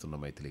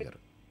ప్రార్థిస్తున్నాం మైథిలి గారు.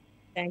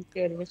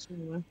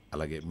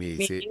 అలాగే మీ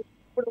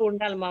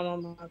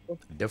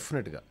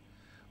డెఫినెట్గా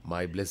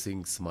my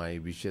blessings, my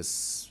wishes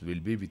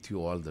will be with you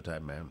all the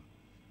time ma'am.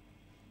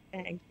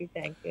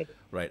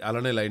 Right,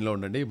 అలానే లైన్లో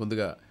ఉండండి.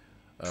 ముందుగా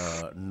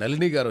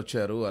నళిని గారు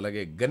వచ్చారు,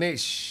 అలాగే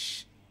గణేష్.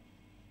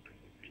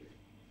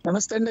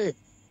 నమస్తే అండి.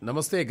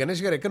 నమస్తే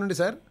గణేష్ గారు, ఎక్కడి నుండి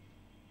సార్?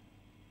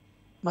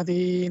 మాది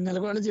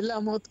నల్గొండ జిల్లా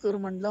మోత్కూరు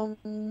మండలం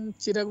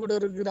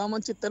చిరగూడూరు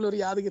గ్రామం, చిత్తలూరు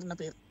యాదగిరి నా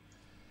పేరు.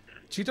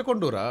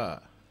 చీటకొండూరా?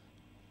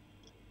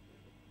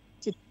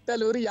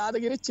 చిత్తలూరు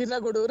యాదగిరి,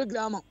 చిర్రగూడూరు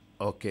గ్రామం.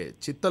 ఓకే,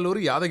 చిత్తలూరు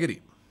యాదగిరి.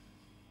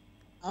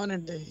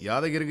 అవునండి.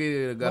 యాదగిరి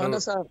గారు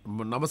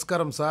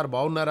నమస్కారం సార్,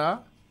 బాగున్నారా?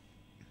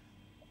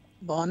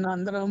 బాగున్నా,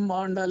 అందరం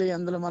బాగుండాలి,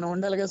 అందులో మనం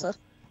ఉండాలి కదా సార్.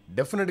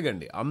 డెఫినెట్గా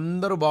అండి,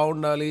 అందరూ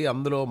బాగుండాలి,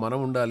 అందులో మనం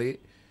ఉండాలి.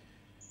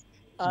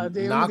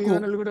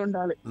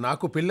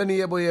 నాకు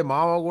పిల్లనియబోయే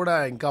మావ కూడా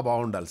ఇంకా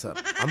బాగుండాలి సార్,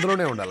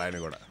 అందులోనే ఉండాలి ఆయన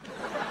కూడా.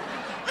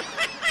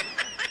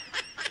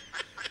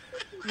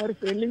 మరి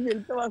పెళ్ళికి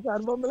వెళ్తావా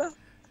సార్? బొమ్మల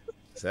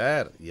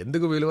సార్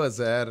ఎందుకు విలువ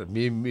సార్,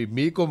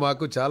 మీకు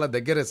మాకు చాలా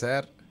దగ్గరే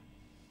సార్.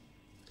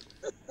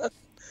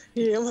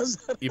 ఏమో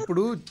సార్.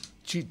 ఇప్పుడు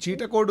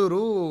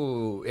చీటకోడూరు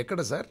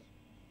ఎక్కడ సార్?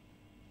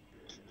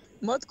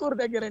 మోత్కూరు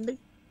దగ్గరండి.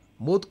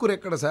 మోత్కూరు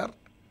ఎక్కడ సార్?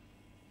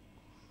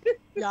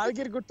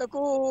 యాదగిరి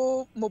గుట్టకు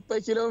 30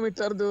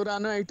 కిలోమీటర్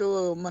దూరాన ఇటు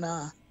మన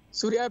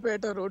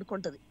సూర్యాపేట రోడ్కు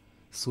ఉంటుంది.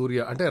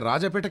 అంటే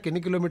రాజపేటకి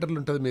ఎన్ని కిలోమీటర్లు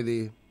ఉంటుంది మీది?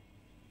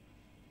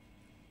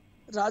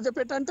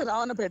 రాజపేట అంటే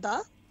రావణపేట.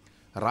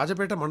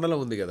 రాజపేట మండలం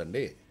ఉంది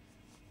కదండి.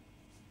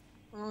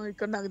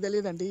 ఇక్కడ నాకు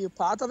తెలియదండి.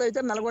 పాతదైతే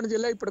నల్గొండ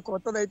జిల్లా, ఇప్పుడు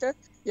కొత్తదైతే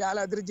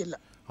యాదాద్రి జిల్లా.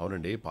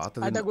 అవునండి,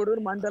 పాతది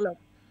గూడూరు మండలం.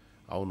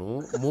 అవును.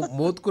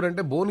 మోత్కూరు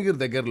అంటే భువనగిరి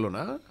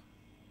దగ్గరలోనా?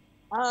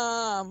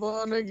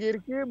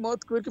 భువనగిరికి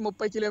మోత్కూరికి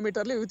 30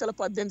 కిలోమీటర్లు, యువతల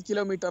 18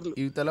 కిలోమీటర్లు.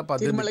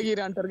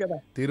 తిరుమలగిరి అంటారు కదా.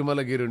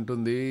 తిరుమలగిరి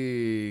ఉంటుంది.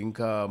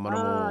 ఇంకా మనం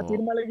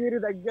తిరుమలగిరి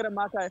దగ్గర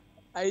మాకు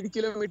 5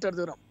 కిలోమీటర్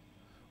దూరం.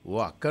 ఓ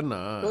అక్కన్నా?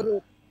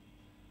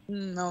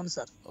 అవును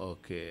సార్.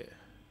 Okay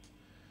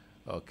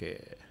okay.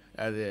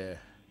 అదే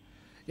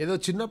ఏదో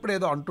చిన్నప్పుడు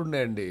ఏదో అంటుండే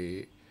అండి,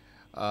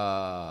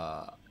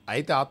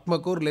 అయితే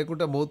ఆత్మకూరు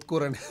లేకుంటే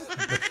మోత్కూరు అని.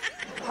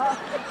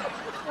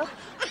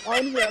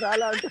 అవును సార్,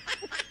 అలా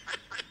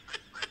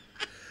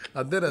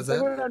అంతేనా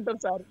సార్? అంటారు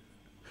సార్.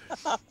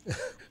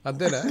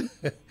 అంతేనా?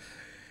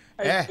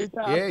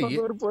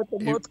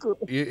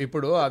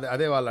 ఇప్పుడు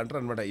అదే వాళ్ళు అంటారు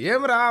అనమాట,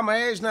 ఏమరా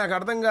మహేష్ నాకు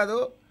అర్థం కాదు,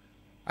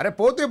 అరే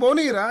పోతే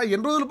పోనీరా,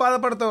 ఎన్ని రోజులు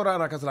బాధపడతావురా,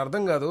 నాకు అసలు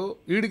అర్థం కాదు,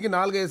 వీడికి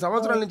 4-5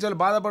 సంవత్సరాల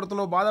నుంచి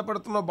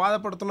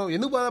బాధపడుతున్నావు,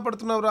 ఎందుకు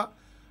బాధపడుతున్నావురా?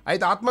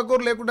 అయితే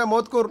ఆత్మకూరు లేకుంటే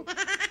మోత్కూరు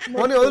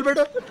పోనీ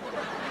వదిలిపెట్టు.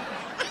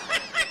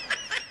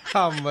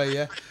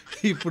 అమ్మయ్యా,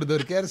 ఇప్పుడు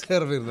దొరికారు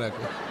సార్ మీరు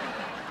నాకు.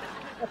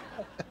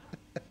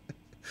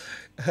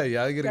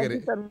 యాదగిరి గారి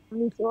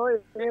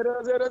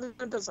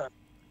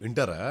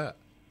వింటారా?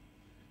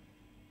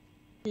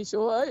 ఈ షో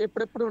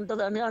ఎప్పుడెప్పుడు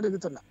ఉంటుందని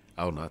అడుగుతున్నా.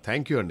 అవునా,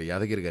 థ్యాంక్ యూ అండి.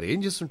 యాదగిరి గారు ఏం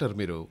చేస్తుంటారు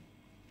మీరు?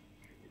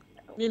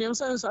 నేను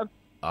వ్యవసాయం సార్.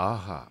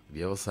 ఆహా,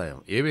 వ్యవసాయం.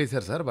 ఏం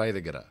వేశారు సార్ బావి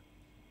దగ్గర?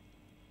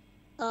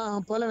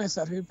 పొలం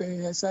వేసారు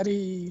ఈసారి.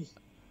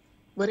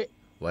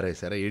 వరే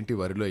సార్. ఏంటి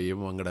వరిలో ఏం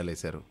వంగడాలు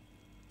వేశారు?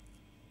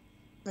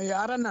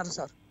 RNR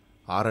sir.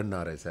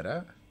 ఆర్ఎన్ఆర్ వేసారా?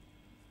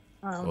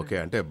 ఓకే,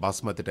 అంటే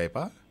బాస్మతి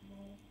టైపా?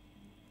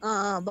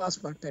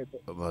 బాస్మతి టైప్.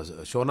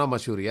 సోనా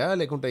మసూరియా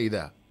లేకుంటే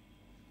ఇదా?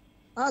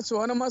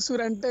 సోనా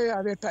మసూరి అంటే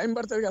అదే టైం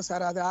పడుతుంది కదా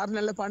సార్, అది 6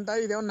 నెలల పంట,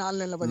 ఇదేమో 4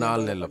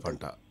 నెలల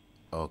పంట.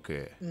 ఓకే,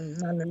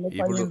 4 నెలలు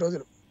 15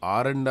 రోజులు.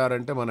 ఆర్ఎన్ఆర్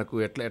అంటే మనకు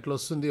ఎట్లా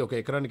వస్తుంది? ఒక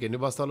ఎకరానికి ఎన్ని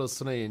బస్తాలు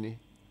వస్తున్నాయి?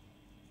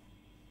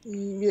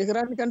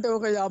 ఎకరానికి అంటే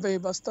ఒక 50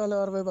 బస్తాలు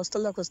 60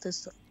 బస్తాల దాకా వస్తాయి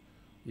సార్.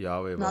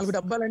 4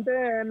 డబ్బాలు అంటే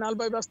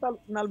 40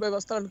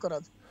 బస్తాలు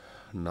అనుకోరాదు.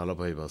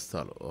 40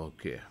 బస్తాలు.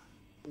 ఓకే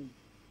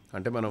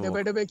అంటే మనం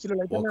 70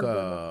 కిలోలు అయితే ఒక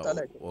మొత్తాలు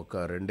అయితే. ఒక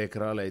 2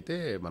 ఎకరాలు అయితే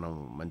మనం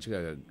మంచిగా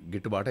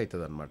గిట్టుబాటు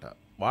అవుతుంది అనమాట.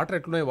 వాటర్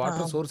ఎట్లున్నాయి,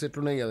 వాటర్ సోర్స్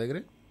ఎట్లున్నాయి కదా దగ్గర?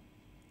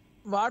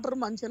 వాటర్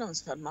మంచిగానే ఉంది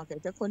సార్.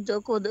 మాకైతే కొంచెం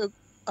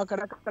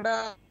అక్కడక్కడ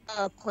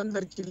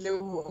కొందరికి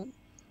లేవు.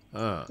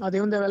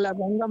 అదేముంది వల్ల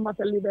గంగమ్మ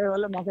తల్లి దయ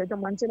వల్ల మాకైతే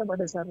మంచిగా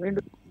పడ్డాయి సార్.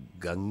 2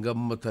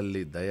 గంగమ్మ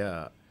తల్లి దయ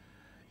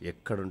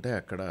ఎక్కడుంటే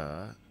అక్కడ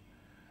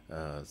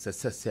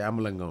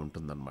సస్యశ్యామలంగా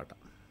ఉంటుందన్నమాట.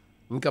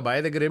 ఇంకా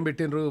బావి దగ్గర ఏం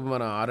పెట్టినరు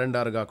మన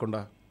R&R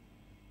కాకుండా?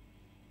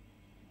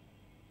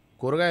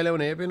 కూరగాయలు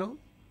ఏమైనా అయిపోయినావు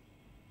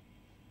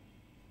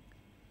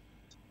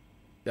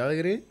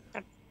యాదగిరి?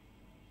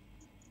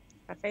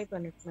 కట్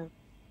అయిపోయినట్టున్నారు.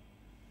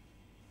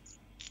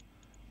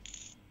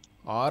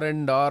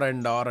 R&R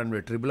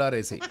అని ట్రిపుల్ R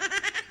వేసాయి.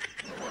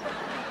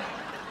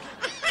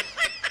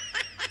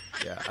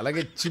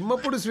 అలాగే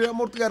చిమ్మప్పుడు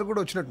శ్రీరామూర్తి గారు కూడా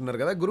వచ్చినట్టున్నారు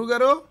కదా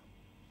గురుగారు.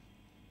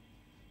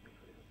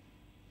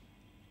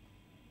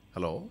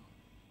 హలో,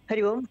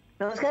 హరి ఓం,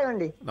 నమస్కారం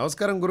అండి.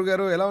 నమస్కారం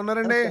గురుగారు, ఎలా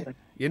ఉన్నారండి?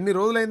 ఎన్ని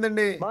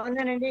రోజులైందండి?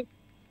 బాగున్నానండి,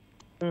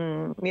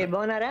 మీరు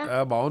బాగున్నారా?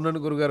 బాగున్నాను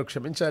గురుగారు.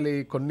 క్షమించాలి,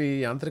 కొన్ని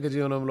యాంత్రిక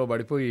జీవనంలో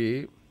పడిపోయి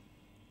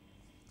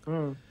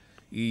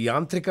ఈ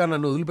యాంత్రిక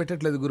నన్ను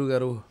వదిలిపెట్టట్లేదు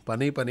గురుగారు.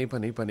 పని పని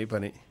పని పని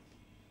పని.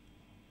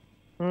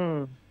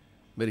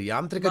 మీరు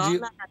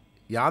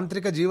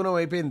యాంత్రిక జీవనం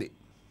అయిపోయింది.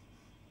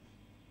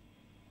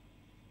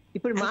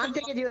 ఇప్పుడు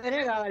మాంత్రిక జీవనమే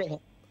కావాలి.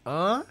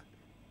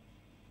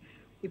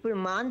 ఇప్పుడు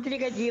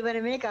మాంత్రిక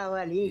జీవనమే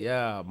కావాలి.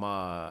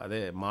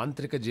 అదే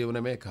మాంత్రిక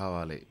జీవనమే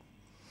కావాలి.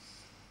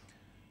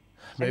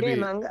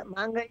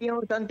 మాంగళ్యం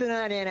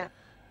తంతునానేనా,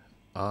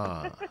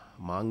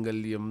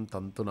 మాంగళ్యం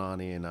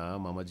తంతునానేనా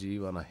మమ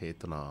జీవన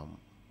హేతునాం.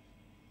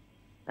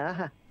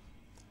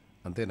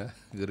 అంతేనా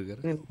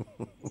గురుగారు?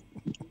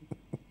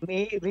 మీ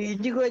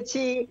ఇంటికి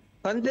వచ్చి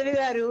పంతులు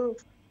గారు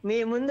మీ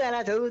ముందు అలా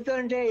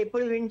చదువుతుంటే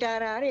ఎప్పుడు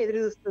వింటారా అని ఎదురు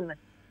చూస్తున్నా.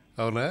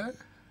 అవునా?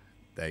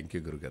 థ్యాంక్ యూ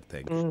గురుగారు,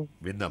 థ్యాంక్ యూ.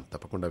 విందాం,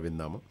 తప్పకుండా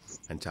విందాము.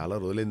 అండ్ చాలా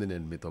రోజులైంది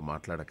నేను మీతో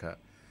మాట్లాడక,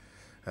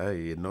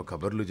 ఎన్నో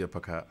కబర్లు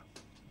చెప్పక.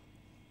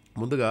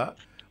 ముందుగా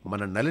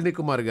మన నళిని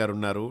కుమార్ గారు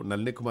ఉన్నారు.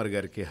 నళిని కుమార్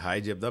గారికి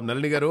హాయ్ చెప్దాం.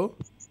 నళిని గారు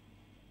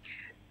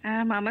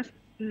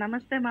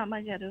నమస్తే మామ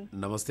గారు.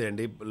 నమస్తే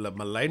అండి.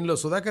 మన లైన్లో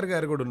సుధాకర్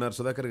గారు కూడా ఉన్నారు.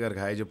 సుధాకర్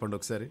గారికి హాయ్ చెప్పండి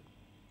ఒకసారి.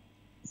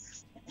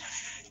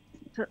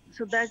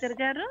 సుధాకర్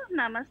గారు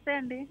నమస్తే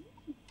అండి.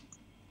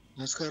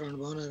 నమస్కారం అండి,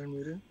 బాగున్నారండి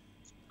మీరు?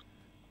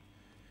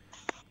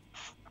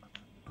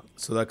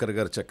 సుధాకర్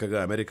గారు చక్కగా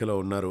అమెరికాలో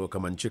ఉన్నారు. ఒక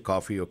మంచి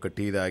కాఫీ, ఒక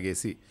టీ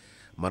తాగేసి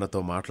మనతో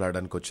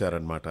మాట్లాడడానికి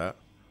వచ్చారనమాట.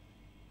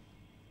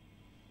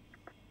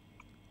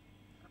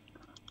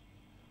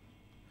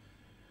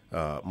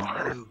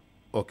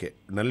 ఓకే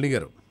నళిని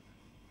గారు,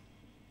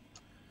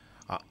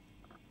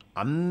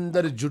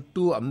 అందరి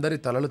జుట్టు, అందరి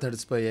తలలు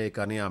తడిసిపోయాయి,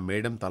 కానీ ఆ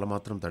మేడం తల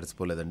మాత్రం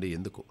తడిసిపోలేదండి.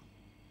 ఎందుకు?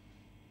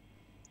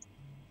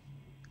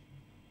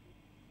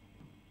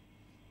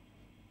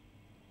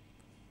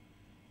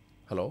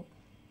 Hello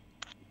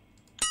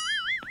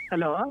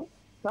hello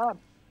sir.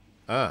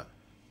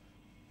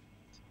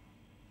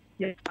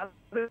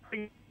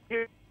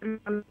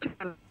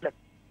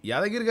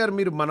 యాదగిరి గారు,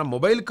 మీరు మన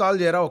మొబైల్ కాల్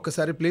చేయరా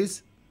ఒక్కసారి ప్లీజ్?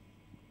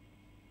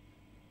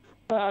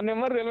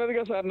 నెంబర్ తెలియదు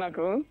కదా సార్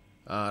నాకు.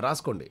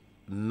 రాసుకోండి,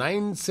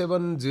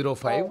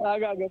 9705. ఏం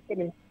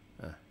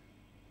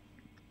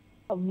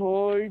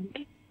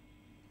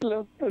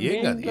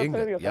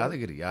కాదు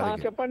యాదగిరి,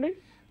 చెప్పండి.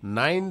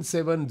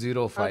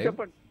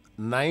 9705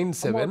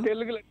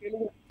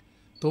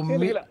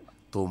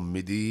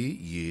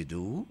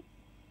 9797.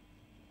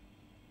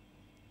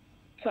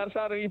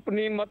 సార్ ఇప్పుడు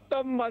నేను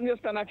మొత్తం బంద్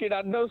చేస్తాను, నాకు ఇది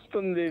అడ్డం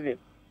వస్తుంది. ఇది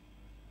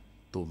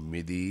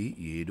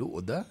 97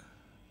 వద్దా?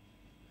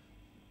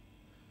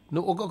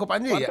 నువ్వు ఒక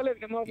పని చేయ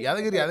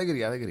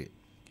యాదగిరి,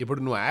 ఇప్పుడు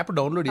నువ్వు యాప్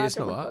డౌన్లోడ్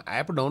చేసినావా?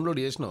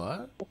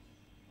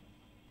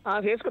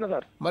 చేసుకున్నా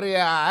సార్. మరి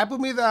ఆ యాప్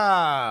మీద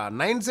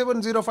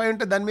 9705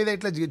 అంటే దాని మీద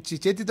ఇట్లా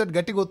చేతితో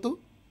గట్టి కొత్తు,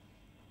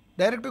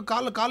 డైరెక్ట్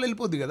కాల్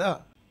వెళ్ళిపోద్ది కదా.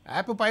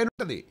 యాప్ పైన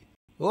ఉంటుంది.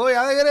 ఓ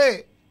యాదగిరి,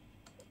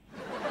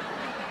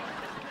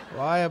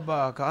 వాయబ్బా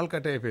కాల్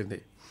కట్ అయిపోయింది.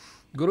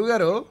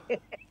 గురుగారు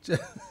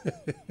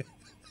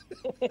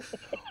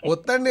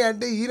వత్తండి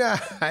అంటే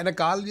ఆయన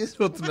కాల్ చేసి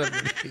వస్తున్నారు.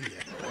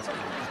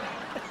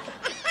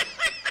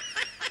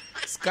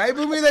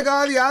 స్కైప్ మీద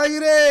కాదు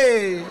యాదగిరే.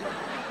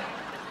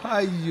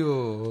 అయ్యో,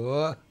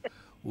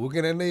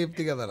 ఊకేనన్నా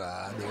చెప్తే కదరా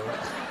దేవుడా.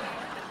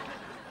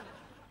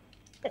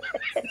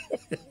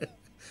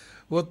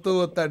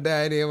 వత్తంటే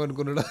ఆయన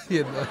ఏమనుకున్నాడో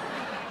ఏందో.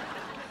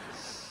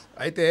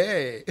 అయితే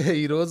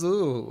ఈరోజు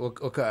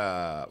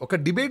ఒక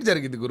డిబేట్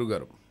జరిగింది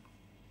గురుగారు.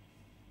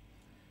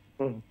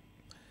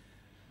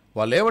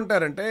 వాళ్ళు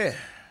ఏమంటారంటే,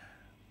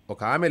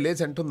 ఒక ఆమె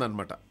లేచి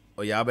అంటుందన్నమాట,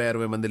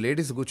 50-60 మంది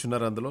లేడీస్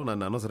కూర్చున్నారు అందులో,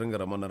 నన్ను అనవసరంగా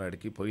రమ్మన్నారు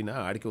ఆడికి. పోయినా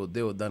ఆడికి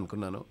వద్దా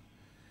అనుకున్నాను.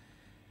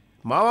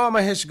 మావా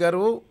మహేష్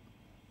గారు,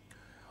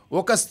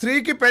 ఒక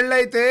స్త్రీకి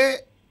పెళ్ళైతే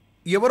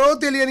ఎవరో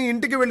తెలియని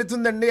ఇంటికి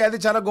వెళుతుందండి, అది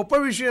చాలా గొప్ప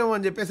విషయం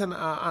అని చెప్పేసి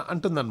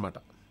అంటుందన్నమాట.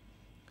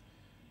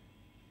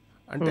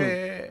 అంటే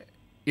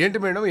ఏంటి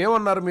మేడం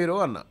ఏమన్నారు మీరు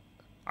అన్న.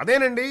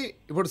 అదేనండి,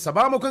 ఇప్పుడు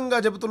సభాముఖంగా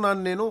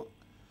చెబుతున్నాను నేను,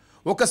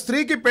 ఒక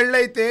స్త్రీకి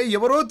పెళ్ళైతే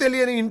ఎవరో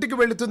తెలియని ఇంటికి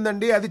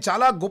వెళుతుందండి, అది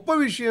చాలా గొప్ప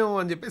విషయం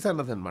అని చెప్పేసి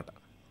అన్నదన్నమాట.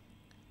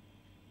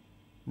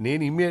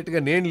 నేను ఇమ్మీడియట్గా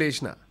నేను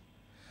లేచిన.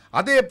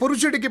 అదే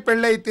పురుషుడికి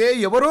పెళ్ళైతే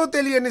ఎవరో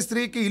తెలియని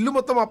స్త్రీకి ఇల్లు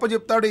మొత్తం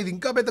అప్పచెప్తాడు, ఇది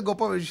ఇంకా పెద్ద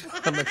గొప్ప విషయం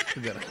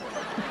అన్నట్టుగా.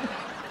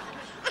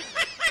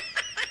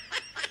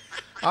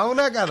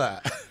 అవునా కదా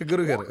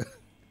గురుగారు?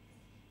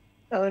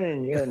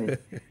 అవునండి, అవునండి.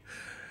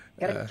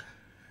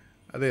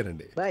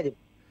 అదేనండి.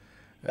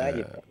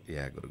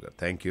 యా గురుగారు,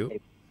 థ్యాంక్ యూ.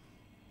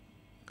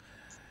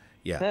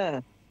 యా,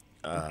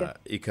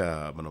 ఇక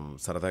మనం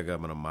సరదాగా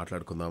మనం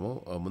మాట్లాడుకుందాము.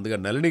 ముందుగా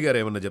నళిని గారు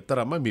ఏమన్నా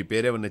చెప్తారమ్మా? మీ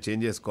పేరు ఏమన్నా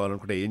చేంజ్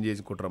చేసుకోవాలనుకుంటే ఏం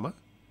చేసుకుంటారమ్మా?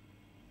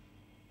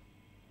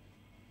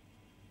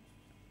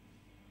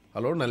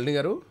 హలో నళిని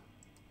గారు.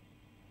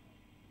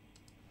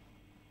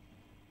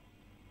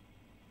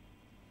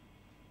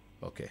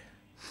 ఓకే,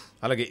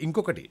 అలాగే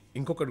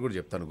ఇంకొకటి కూడా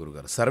చెప్తాను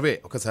గురుగారు.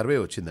 ఒక సర్వే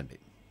వచ్చిందండి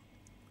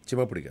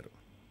చిమ్మపుడి గారు.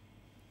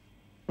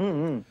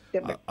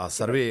 ఆ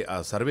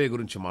సర్వే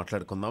గురించి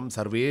మాట్లాడుకుందాం.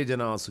 సర్వే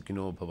జనా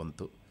సుఖినో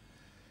భవంతు.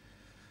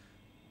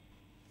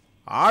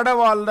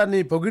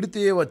 ఆడవాళ్ళని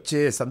పొగిడితే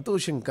వచ్చే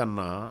సంతోషం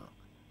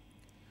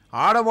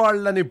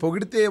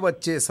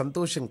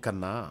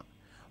కన్నా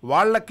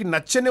వాళ్ళకి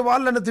నచ్చని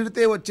వాళ్ళని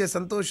తిడితే వచ్చే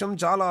సంతోషం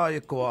చాలా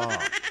ఎక్కువ.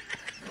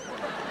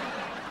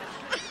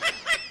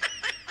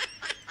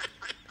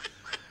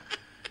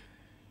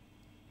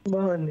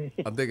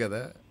 అంతే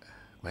కదా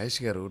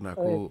మహేష్ గారు?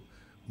 నాకు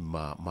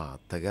మా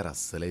అత్తగారు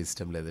అస్సలే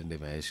ఇష్టం లేదండి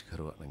మహేష్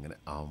గారు అనగానే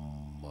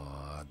అమ్మా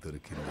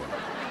దొరికింది.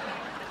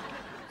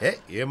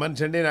 ఏ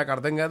మనిషి అండి నాకు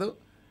అర్థం కాదు.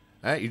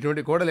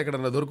 ఇటువంటి కోడలు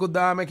ఎక్కడన్నా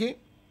దొరుకుద్దా ఆమెకి?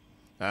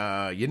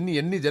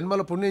 ఎన్ని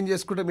జన్మల పుణ్యం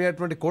చేసుకుంటే మీ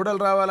అటువంటి కోడలు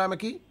రావాలి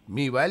ఆమెకి?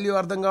 మీ వాల్యూ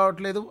అర్థం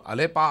కావట్లేదు.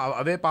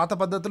 అవే పాత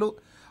పద్ధతులు,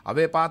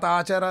 అవే పాత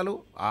ఆచారాలు.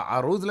 ఆ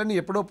రోజులన్నీ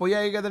ఎప్పుడో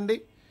పోయాయి కదండి.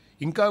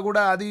 ఇంకా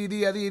కూడా అది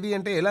ఇది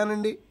అంటే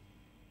ఎలానండి?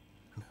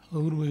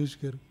 అవును మహేష్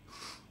గారు,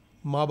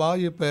 మా బాగా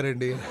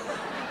చెప్పారండి.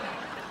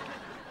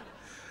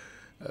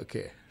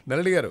 ఓకే,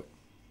 నళిని గారు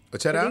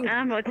వచ్చారా?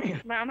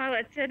 మామ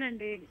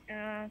వచ్చానండి,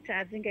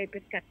 ఛార్జింగ్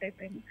అయిపోయింది, కట్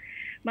అయిపోయింది.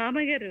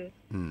 మామగారు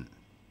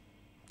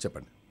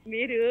చెప్పండి.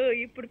 మీరు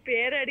ఇప్పుడు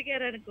పేరు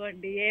అడిగారు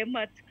అనుకోండి ఏం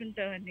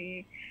మార్చుకుంటామని.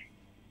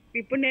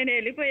 ఇప్పుడు నేను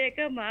వెళ్ళిపోయాక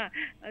మా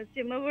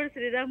చిమ్మబూడి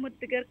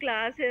శ్రీరామూర్తి గారు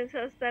క్లాస్ వేసి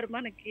వస్తారు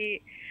మనకి.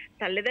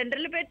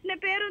 తల్లిదండ్రులు పెట్టిన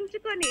పేరు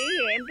ఉంచుకొని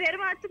ఏం పేరు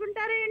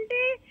మార్చుకుంటారు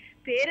ఏంటి?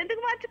 పేరు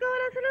ఎందుకు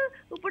మార్చుకోవాలి అసలు?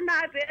 ఇప్పుడు నా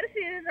పేరు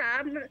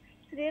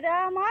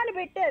శ్రీరామ అని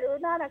పెట్టారు,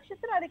 నా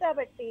నక్షత్రం అది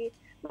కాబట్టి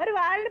మరి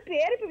వాళ్ళ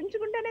పేరు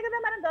పెంచుకుంటేనే కదా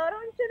మనం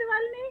గౌరవించేది.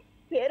 వాళ్ళని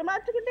పేరు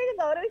మార్చుకుంటే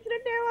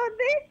గౌరవించినట్టు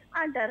ఏమవుద్ది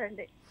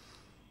అంటారండి.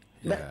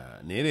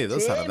 నేనేదో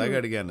సరదాగా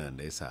అడిగాను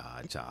అండి.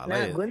 చాలా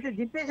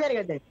దిప్పేశారు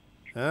కదా.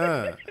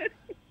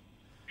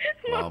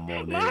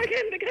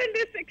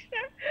 మాకెందుకండి శిక్ష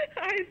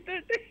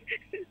ఆయనతోటి?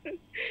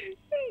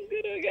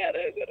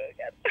 గురువుగారు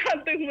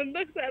అంతకు ముందు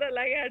ఒకసారి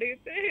అలాగే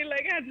అడిగితే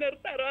ఇలాగే అన్నారు.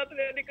 తర్వాత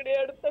నేను ఇక్కడ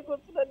ఏడుతో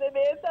కూర్చున్నాను. నేను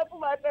ఏం తప్పు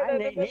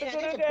మాట్లాడాను?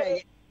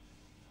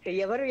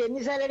 ఎవరు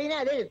ఎన్నిసార్లు అడిగినా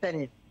అదే చెప్తాను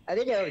నేను,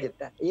 అదే జవాబు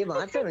చెప్తా. ఏ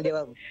మాత్రం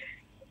జవాబు.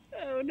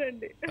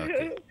 అవునండి.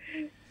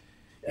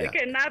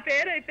 ఓకే, నా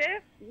పేరు అయితే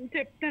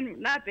చెప్తాను.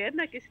 నా పేరు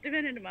నాకు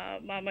ఇష్టమేనండి మా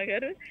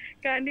అమ్మగారు,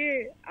 కానీ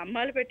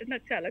అమ్మాలు పెట్టి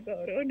నాకు చాలా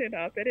గౌరవం. నేను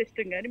ఆ పేరు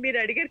ఇష్టం, కానీ మీరు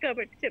అడిగారు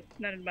కాబట్టి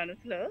చెప్తున్నాను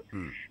మనసులో.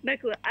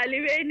 నాకు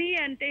అలివేణి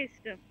అంటే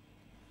ఇష్టం,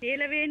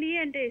 నీలవేణి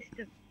అంటే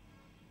ఇష్టం,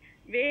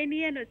 వేణి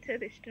అని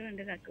వచ్చేది ఇష్టం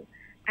అండి. నాకు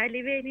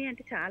అలివేణి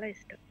అంటే చాలా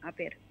ఇష్టం ఆ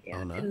పేరు,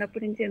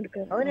 చిన్నప్పటి నుంచి.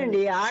 ఎందుకు?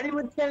 అవునండి,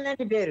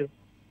 ఆడిముత్యాలండి పేరు.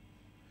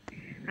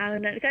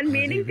 అవునండి, కానీ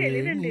మీనింగ్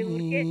తెలియదండి.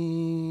 ఊరికే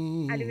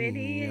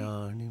అలివేణి.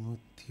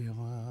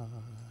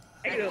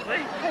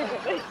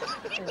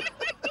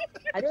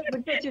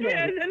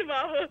 అసలు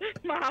బాబు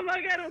మా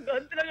అమ్మగారు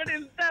గొంతులో కూడా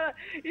ఇంత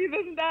ఇది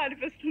ఉందా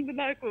అనిపిస్తుంది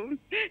నాకు.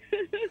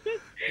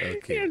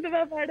 ఎంత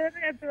బాగా పాడారు.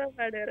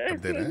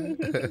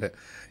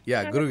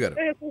 గురుగారు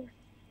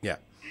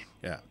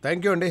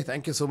థ్యాంక్ యూ అండి.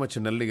 థ్యాంక్ యూ సో మచ్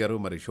నల్లి గారు.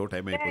 మరి షో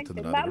టైం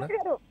అయిపోతుంది.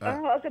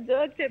 ఒక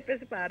జోక్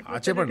చెప్పేసి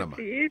చెప్పండి అమ్మా.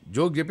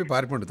 జోక్ చెప్పి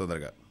పారిపోండి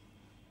తొందరగా.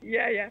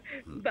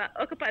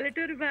 ఒక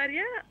పల్లెటూరు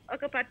భార్య,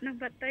 ఒక పట్నం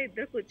భర్త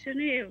ఇద్దరు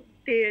కూర్చొని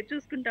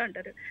చూసుకుంటా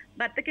ఉంటారు.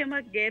 భర్తకేమో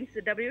గేమ్స్,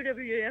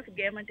 WWF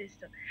గేమ్ అంటే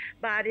ఇష్టం.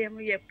 భార్య ఏమో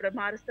ఎప్పుడు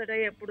మారుస్తాడో,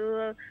 ఎప్పుడు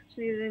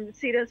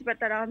సీరియల్స్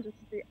పెడతాడా అని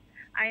చూస్తుంది.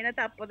 అయినా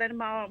తప్పదని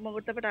మా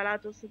మొగుడితో పాటు అలా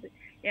చూస్తుంది.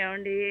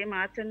 ఏమండి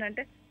మార్చండి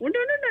అంటే, ఉండు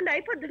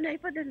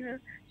అయిపోద్దండి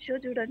షో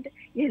చూడంటే,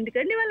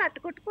 ఎందుకండి వాళ్ళు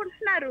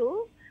అట్టుకొట్టుకుంటున్నారు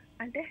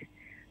అంటే,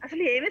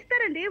 అసలు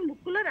ఏమిస్తారండి,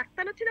 ముక్కులో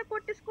రక్తాలు వచ్చినా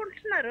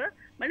కొట్టేసుకుంటున్నారు,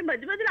 మళ్ళీ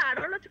మధ్యలో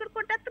ఆడవాళ్ళు వచ్చి కూడా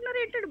కొట్టేస్తున్నారు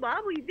ఏంటండి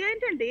బాబు,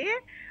 ఇదేంటండి,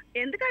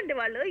 ఎందుకండి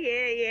వాళ్ళు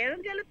ఏం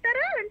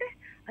గెలుస్తారు అంటే,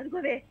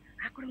 అదిగోవే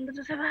అక్కడ ఉంది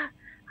చూసావా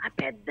ఆ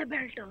పెద్ద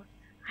బెల్ట్,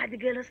 అది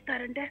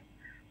గెలుస్తారంటే,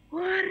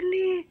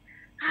 ఓర్ని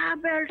ఆ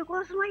బెల్ట్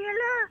కోసం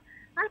అయ్యాళ్ళు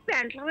వాళ్ళ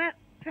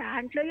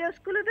ప్యాంట్లో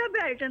వేసుకోలేదా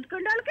బెల్ట్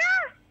ఎందుకండి వాళ్ళకి?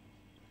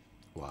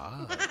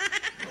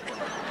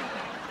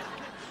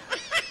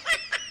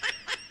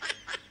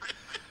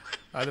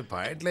 అది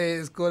పాయింట్లో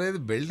వేసుకోలేదు,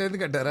 బెల్ట్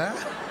ఎందుకంటారా?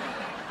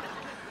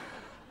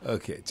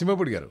 ఓకే,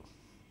 చిమ్మపుడి గారు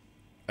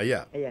అయ్యా,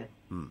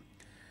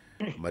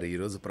 మరి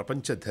ఈరోజు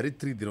ప్రపంచ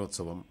ధరిత్రి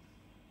దినోత్సవం.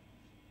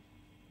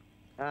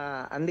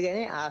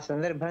 అందుకని ఆ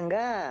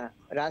సందర్భంగా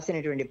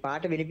రాసినటువంటి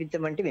పాట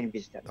వినిపించమంటే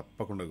వినిపిస్తాను.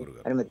 తప్పకుండా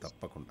గురుగారు, అనుమతి.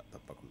 తప్పకుండా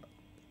తప్పకుండా.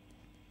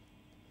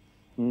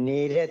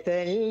 నీల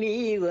తల్లి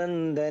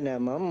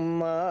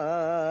వందనమమ్మా,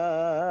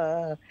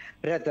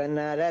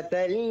 రతనల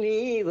తల్లి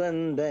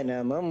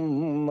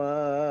వందనమమ్మా,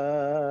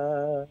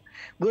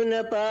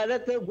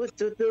 గుణపాలతో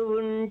గుచ్చుతూ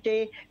ఉంటే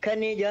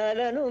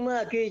ఖనిజాలను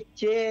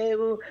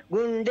మాకిచ్చేవు,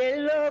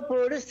 గుండెల్లో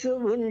పొడుస్తూ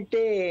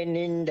ఉంటే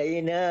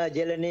నిండైన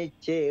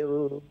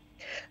జలనిచ్చేవు,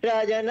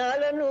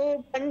 రాజనాలను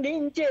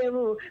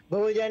పండించేవు,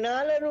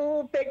 భోజనాలను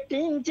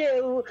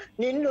పెట్టించేవు,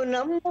 నిన్ను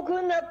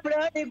నమ్ముకున్న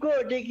ప్రాణి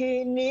కోటికి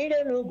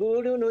నీడను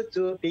గూడును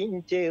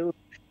చూపించేవు.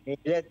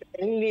 నీల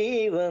తల్లి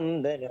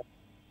వందన,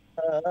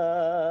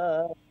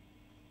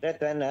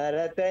 రతనల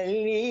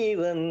తల్లి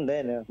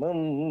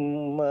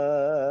వందనమమ్మా,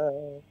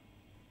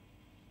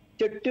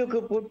 చెట్టుకు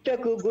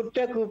పుట్టకు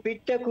గుట్టకు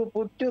పిట్టకు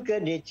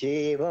పుట్టుకని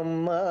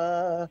చేవమ్మా,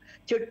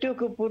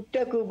 చెట్టుకు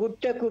పుట్టకు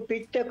గుట్టకు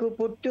పిట్టకు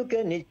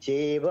పుట్టుకని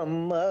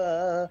చేవమ్మా,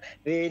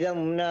 వేదం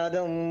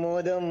నాదం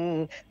మోదం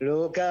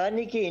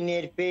లోకానికి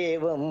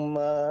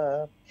నేర్పేవమ్మా,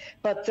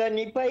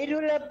 పచ్చని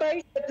పైరుల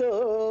పైటతో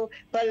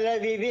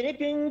పల్లవి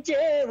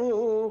వినిపించేవు,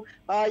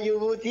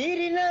 ఆయువు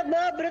తీరిన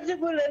మా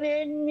బ్రతుకులనే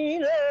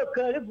నీలో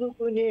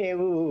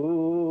కలుపుకునేవు,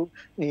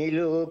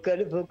 నీలో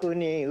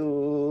కలుపుకునేవు.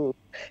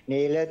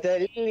 నీల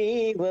తల్లి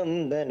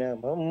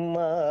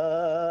వందనమమ్మా,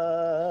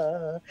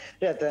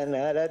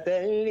 రతనల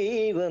తల్లి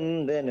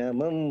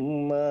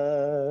వందనమమ్మా,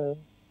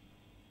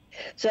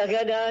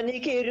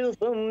 సగడానికి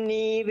రూపం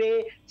నీవే,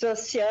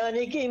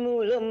 సస్యానికి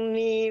మూలం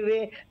నీవే,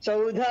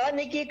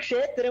 సౌధానికి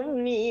క్షేత్రం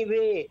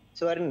నీవే,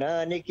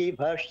 స్వర్ణానికి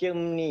భాష్యం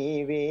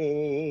నీవే,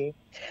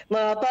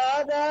 మా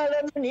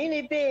పాదాలను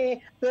నిలిపే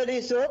తొలి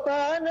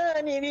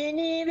సోపానానివి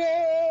నీవే,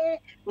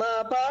 మా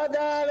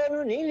పాదాలను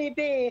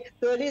నిలిపే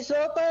తొలి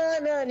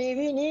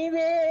సోపానానివి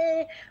నీవే,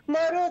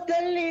 మరో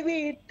తల్లివి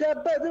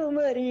తప్పదు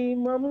మరి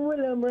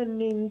మమ్ముల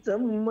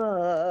మన్నించమ్మా,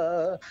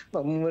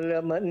 మమ్ముల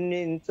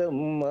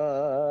మన్నించమ్మా.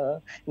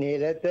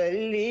 నీల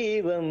తల్లి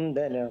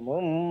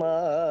వందనమమ్మా,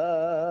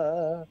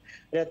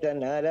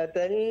 రతనాల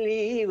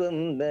తల్లి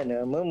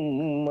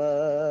వందనమమ్మా,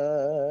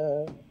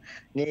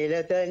 నీల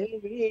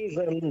తల్లి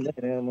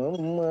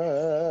వందనమమ్మా,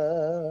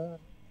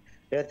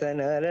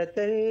 రతనాల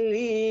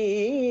తల్లి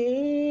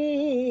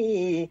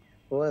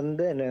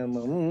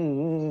వందనమమ్మా.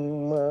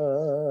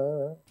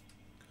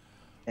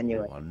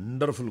 ధన్యవాదాలు.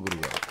 వండర్ఫుల్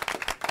గురుగారు.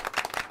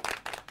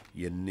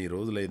 ఎన్ని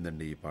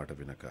రోజులైందండి ఈ పాట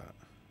వినక.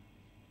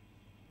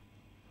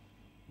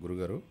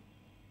 గురుగారు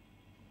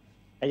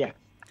అయ్యా,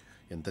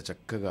 ఎంత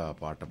చక్కగా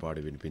పాట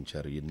పాడి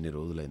వినిపించారు. ఎన్ని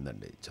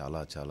రోజులైందండి.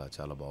 చాలా చాలా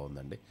చాలా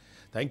బాగుందండి.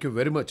 Thank you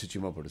very much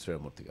చీమపూడి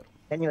Sriramurthy గారు.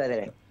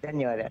 ధన్యవాదాలు.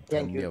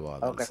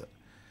 ధన్యవాదాలు సార్.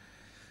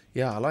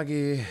 యా, అలాగే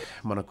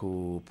మనకు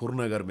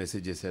పూర్ణ గారు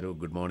మెసేజ్ చేశారు,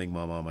 గుడ్ మార్నింగ్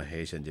మామా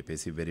మహేష్ అని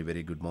చెప్పేసి. Very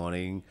very good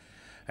morning.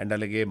 And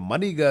అలాగే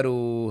మణి గారు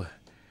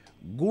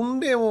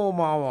గుండేమో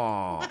మావా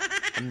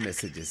అని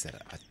మెసేజ్ చేశారు.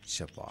 అచ్చ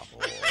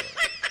పాపం.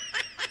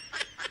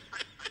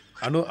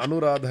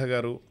 అనురాధ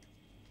గారు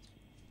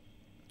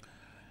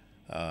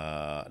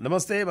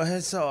నమస్తే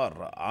మహేష్ సార్,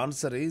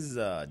 ఆన్సర్ ఈజ్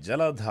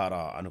జలధార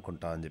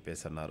అనుకుంటా అని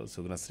చెప్పేసి అన్నారు.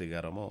 సుగుణశ్రీ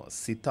గారేమో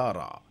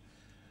సితారా.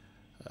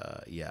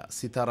 Yeah,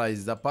 Sitara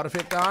is the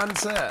perfect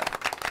answer.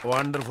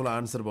 Wonderful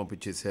answer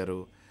పంపించేశారు.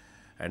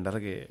 అండ్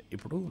అలాగే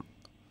ఇప్పుడు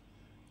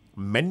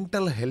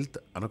మెంటల్ హెల్త్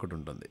అనొకటి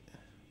ఉంటుంది.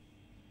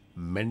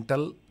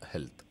 Mental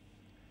health.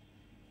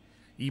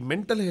 ఈ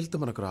మెంటల్ హెల్త్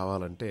మనకు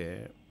రావాలంటే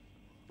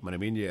మనం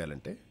ఏం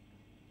చేయాలంటే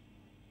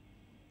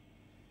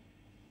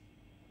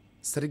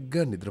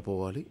సరిగ్గా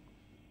నిద్రపోవాలి,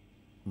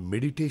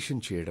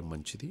 మెడిటేషన్ చేయడం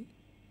మంచిది,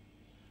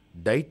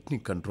 డైట్ని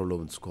కంట్రోల్లో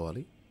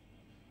ఉంచుకోవాలి,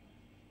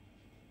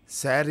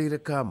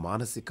 శారీరక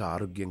మానసిక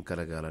ఆరోగ్యం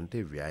కలగాలంటే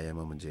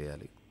వ్యాయామం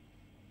చేయాలి,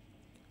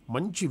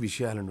 మంచి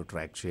విషయాలను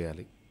ట్రాక్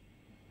చేయాలి,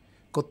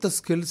 కొత్త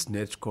స్కిల్స్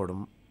నేర్చుకోవడం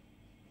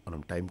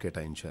మనం టైం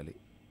కేటాయించాలి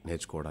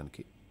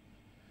నేర్చుకోవడానికి,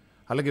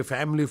 అలాగే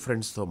ఫ్యామిలీ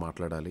ఫ్రెండ్స్తో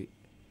మాట్లాడాలి,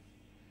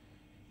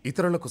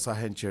 ఇతరులకు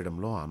సహాయం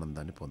చేయడంలో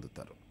ఆనందాన్ని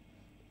పొందుతారు.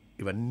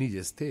 ఇవన్నీ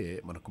చేస్తే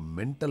మనకు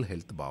మెంటల్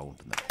హెల్త్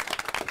బాగుంటుంది.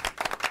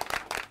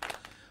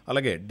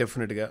 అలాగే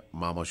డెఫినెట్గా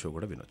మామా షో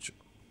కూడా వినొచ్చు.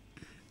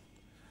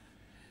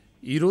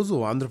 ఈరోజు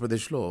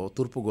ఆంధ్రప్రదేశ్లో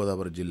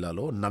తూర్పుగోదావరి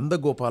జిల్లాలో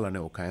నందగోపాల్ అనే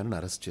ఒక ఆయనను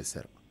అరెస్ట్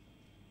చేశారు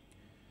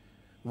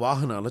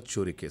వాహనాల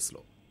చోరీ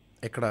కేసులో.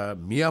 ఇక్కడ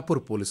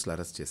మియాపూర్ పోలీసులు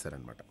అరెస్ట్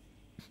చేశారనమాట.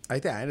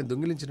 అయితే ఆయన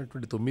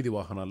దొంగిలించినటువంటి 9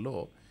 వాహనాల్లో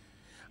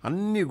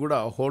అన్నీ కూడా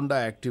హోండా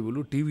యాక్టివ్లు,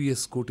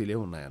 టీవీఎస్ స్కూటీలే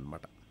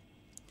ఉన్నాయన్నమాట.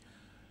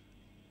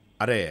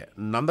 అరే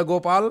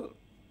నందగోపాల్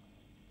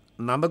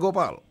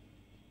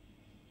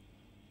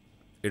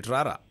ఇటు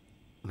రారా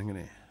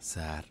అనగానే,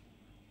 సార్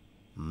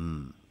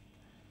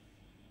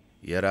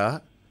ఎరా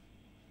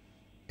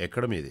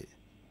ఎక్కడ మీది?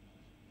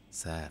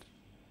 సార్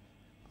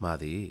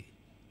మాది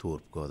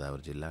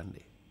తూర్పుగోదావరి జిల్లా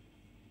అండి.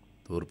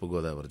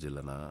 తూర్పుగోదావరి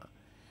జిల్లానా?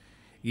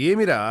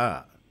 ఏమిరా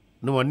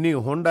నువ్వన్నీ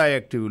హోండా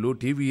యాక్టివ్లు,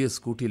 టీవీఎస్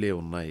స్కూటీలే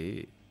ఉన్నాయి,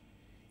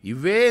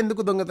 ఇవే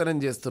ఎందుకు దొంగతనం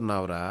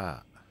చేస్తున్నావురా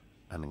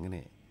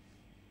అనగానే,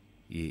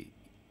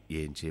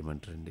 ఏం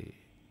చేయమంటారండి,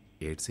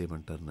 ఏడ్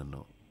చేయమంటారు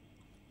నన్ను?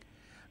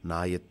 నా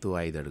ఎత్తు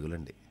 5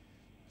 అడుగులండి,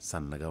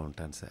 సన్నగా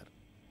ఉంటాను సార్.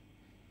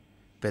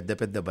 పెద్ద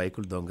పెద్ద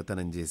బైకులు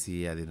దొంగతనం చేసి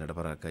అది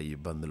నడపరాక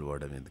ఇబ్బందులు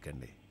పడడం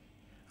ఎందుకండి?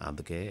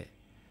 అందుకే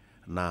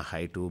నా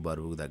హైటు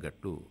బరువుకు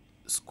తగ్గట్టు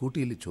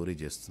స్కూటీలు చోరీ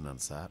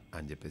చేస్తున్నాను సార్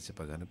అని చెప్పేసి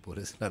చెప్పగానే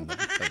పోలీసులు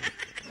అందరూ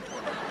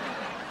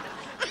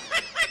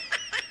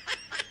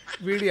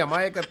వీడి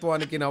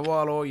అమాయకత్వానికి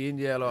నవ్వాలో ఏం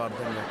చేయాలో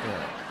అర్థం కాక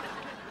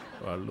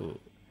వాళ్ళు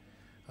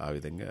ఆ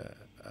విధంగా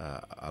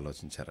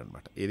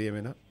ఆలోచించారనమాట. ఏది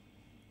ఏమైనా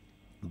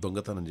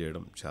దొంగతనం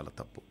చేయడం చాలా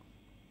తప్పు.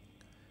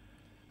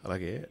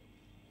 అలాగే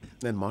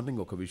నేను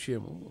మార్నింగ్ ఒక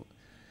విషయము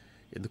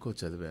ఎందుకో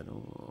చదివాను,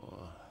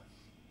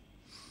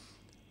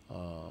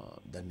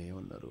 దాన్ని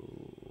ఏమన్నారు,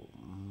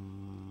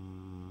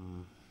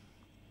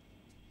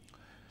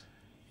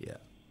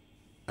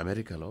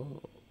 అమెరికాలో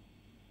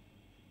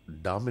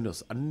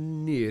డామినోస్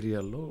అన్ని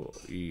ఏరియాల్లో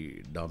ఈ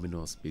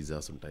డామినోస్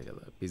పిజ్జాస్ ఉంటాయి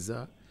కదా, పిజ్జా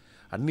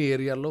అన్ని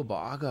ఏరియాల్లో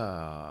బాగా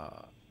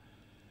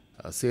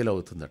సేల్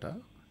అవుతుందట.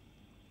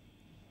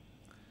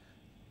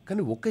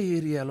 కానీ ఒక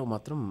ఏరియాలో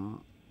మాత్రం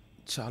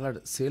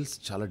సేల్స్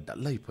చాలా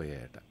డల్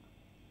అయిపోయాయట.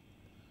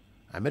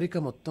 అమెరికా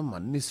మొత్తం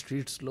అన్ని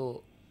స్ట్రీట్స్లో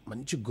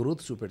మంచి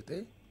గ్రోత్ చూపెడితే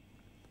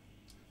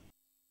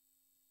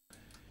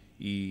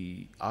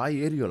ఆ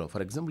ఏరియాలో,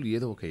 ఫర్ ఎగ్జాంపుల్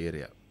ఏదో ఒక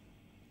ఏరియా,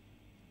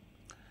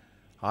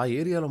 ఆ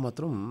ఏరియాలో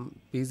మాత్రం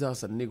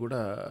పిజ్జాస్ అన్నీ కూడా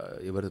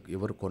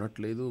ఎవరు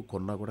కొనట్లేదు,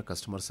 కొన్నా కూడా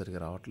కస్టమర్స్ సరిగా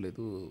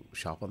రావట్లేదు,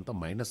 షాప్ అంతా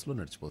మైనస్లో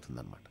నడిచిపోతుంది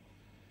అనమాట.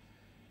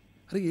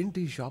 అరే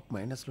ఏంటి షాప్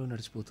మైనస్లో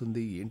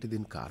నడిచిపోతుంది, ఏంటి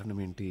దీనికి కారణం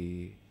ఏంటి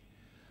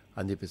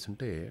అని చెప్పేసి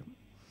ఉంటే,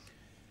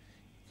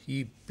 ఈ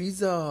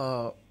పిజ్జా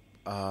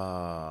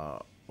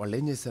వాళ్ళు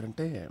ఏం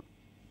చేశారంటే,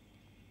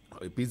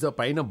 పిజ్జా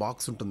పైన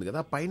బాక్స్ ఉంటుంది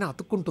కదా, పైన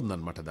అతుక్కుంటుంది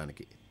అనమాట.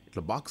 దానికి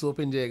ఇట్లా బాక్స్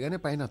ఓపెన్ చేయగానే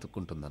పైన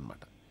అతుక్కుంటుంది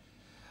అనమాట.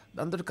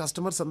 దాంతో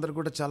కస్టమర్స్ అందరు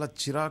కూడా చాలా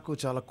చిరాకు,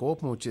 చాలా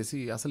కోపం వచ్చేసి,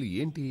 అసలు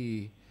ఏంటి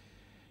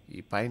ఈ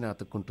పైన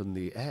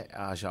అతుక్కుంటుంది,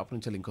 ఆ షాప్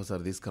నుంచి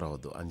ఇంకోసారి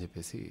తీసుకురావద్దు అని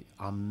చెప్పేసి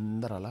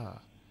అందరు అలా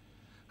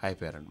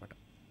అయిపోయారనమాట.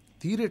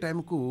 తీరే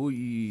టైంకు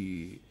ఈ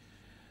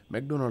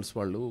మెక్డొనాల్డ్స్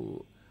వాళ్ళు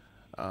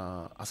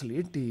అసలు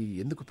ఏంటి,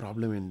 ఎందుకు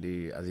ప్రాబ్లం ఏంటి,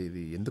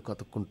 ఇది ఎందుకు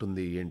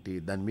అతుక్కుంటుంది ఏంటి,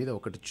 దాని మీద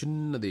ఒకటి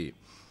చిన్నది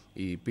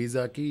ఈ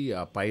పిజ్జాకి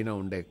ఆ పైన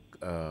ఉండే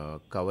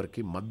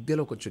కవర్కి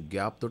మధ్యలో కొంచెం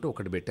గ్యాప్ తోటి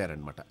ఒకటి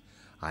పెట్టారనమాట.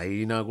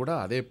 అయినా కూడా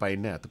అదే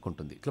పైనే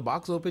అతుక్కుంటుంది. ఇట్లా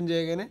బాక్స్ ఓపెన్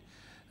చేయగానే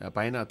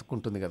పైన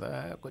అతుక్కుంటుంది కదా,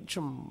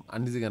 కొంచెం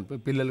అన్నిజిగా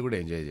అనిపోయి పిల్లలు కూడా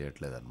ఎంజాయ్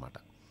చేయట్లేదు అనమాట.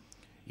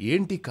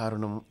 ఏంటి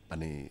కారణం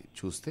అని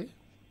చూస్తే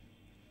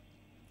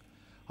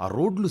ఆ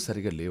రోడ్లు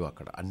సరిగా లేవు,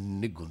 అక్కడ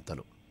అన్ని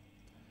గుంతలు.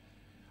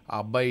 ఆ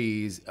అబ్బాయి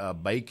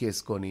బైక్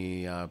వేసుకొని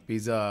ఆ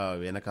పిజ్జా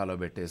వెనకాల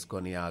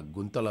పెట్టేసుకొని ఆ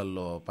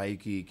గుంతలల్లో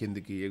పైకి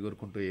కిందికి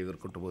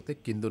ఎగురుకుంటూ పోతే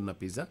కిందున్న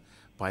పిజ్జా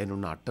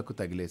పైన అట్టకు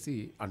తగిలేసి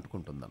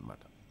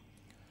అంటుకుంటుందన్నమాట.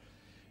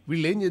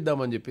 వీళ్ళు ఏం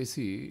చేద్దామని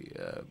చెప్పేసి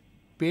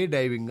పే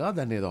డైవింగా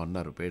దాన్ని ఏదో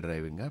అన్నారు, పే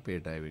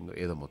డ్రైవింగ్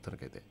ఏదో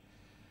మొత్తానికైతే.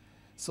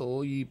 సో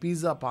ఈ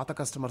పిజ్జా పాత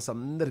కస్టమర్స్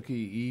అందరికీ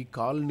ఈ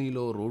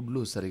కాలనీలో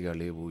రోడ్లు సరిగా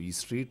లేవు, ఈ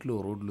స్ట్రీట్లో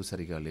రోడ్లు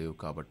సరిగా లేవు,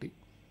 కాబట్టి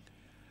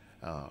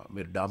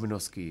మీరు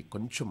డామినోస్కి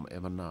కొంచెం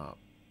ఏమన్నా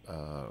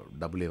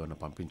డబ్బులు ఏమన్నా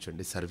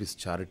పంపించండి, సర్వీస్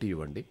చారిటీ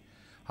ఇవ్వండి,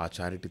 ఆ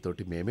చారిటీ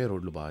తోటి మేమే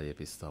రోడ్లు బాగా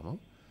చేపిస్తాము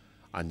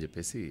అని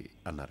చెప్పేసి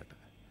అన్నారట.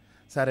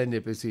 సరే అని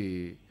చెప్పేసి,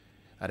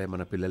 అరే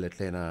మన పిల్లలు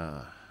ఎట్లయినా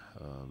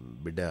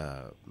బిడ్డ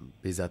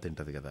పిజ్జా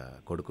తింటుంది కదా,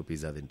 కొడుకు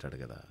పిజ్జా తింటాడు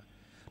కదా,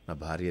 నా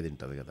భార్య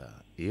తింటుంది కదా,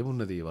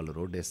 ఏమున్నది వాళ్ళు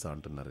రోడ్డు వేస్తా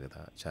అంటున్నారు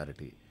కదా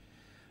చారిటీ,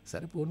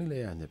 సరే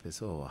పోనీలే అని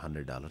చెప్పేసి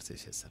 $100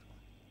 వేసేసారు.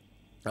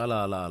 అలా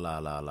అలా అలా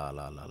అలా అలా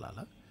అలా అలా అలా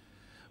అలా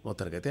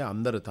మొత్తానికైతే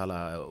అందరూ తలా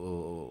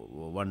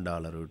 $1,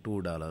 $2,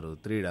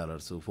 $3,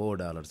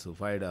 $4,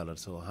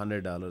 $5,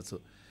 $100,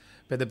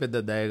 పెద్ద పెద్ద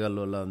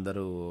దయగల్లో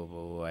అందరూ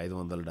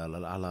 $500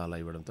 అలా అలా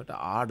ఇవ్వడంతో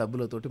ఆ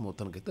డబ్బులతోటి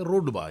మొత్తానికైతే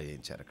రోడ్డు బాగా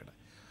చేయించారు. అక్కడ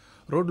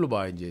రోడ్లు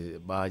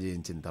బాగా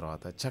చేయించిన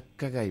తర్వాత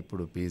చక్కగా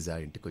ఇప్పుడు పిజ్జా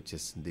ఇంటికి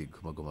వచ్చేస్తుంది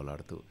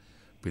గుమగుమలాడుతూ,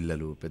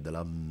 పిల్లలు పెద్దలు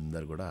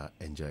అందరూ కూడా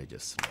ఎంజాయ్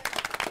చేస్తున్నారు.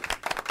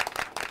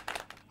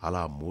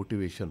 అలా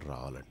మోటివేషన్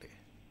రావాలండి,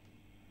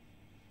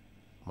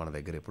 మన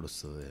దగ్గర ఎప్పుడు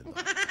వస్తుంది.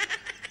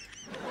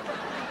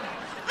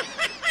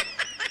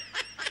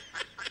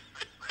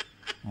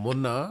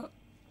 మొన్న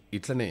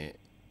ఇట్లనే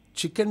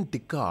చికెన్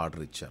టిక్కా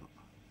ఆర్డర్ ఇచ్చాను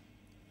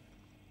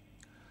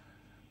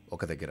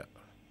ఒక దగ్గర.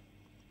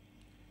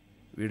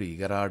 వీడు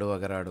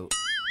అగరాడు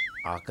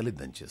ఆకలి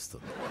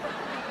దంచేస్తుంది.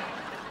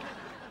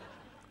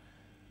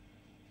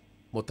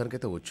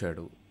 మొత్తానికైతే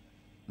వచ్చాడు,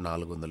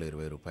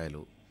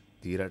 $420.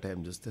 తీరా టైం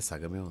చూస్తే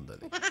సగమే ఉంది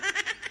అది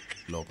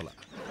లోపల.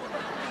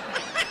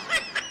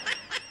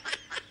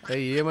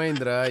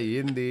 ఏమైందిరా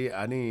ఏంది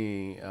అని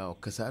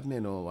ఒక్కసారి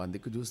నేను వాని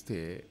దిక్కు చూస్తే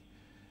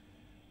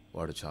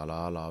వాడు చాలా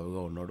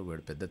లావుగా ఉన్నాడు,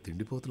 వాడు పెద్ద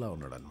తిండిపోతులా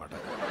ఉన్నాడు అనమాట.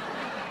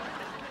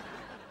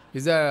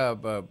 పిజ్జా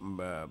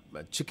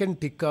చికెన్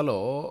టిక్కాలో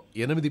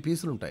 8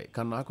 పీసులు ఉంటాయి,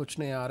 కానీ నాకు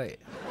వచ్చినాయి 6.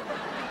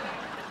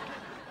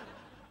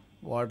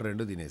 వాడు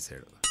 2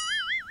 తినేసాడు.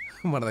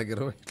 మన దగ్గర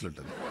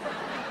ఇట్లుంటుంది.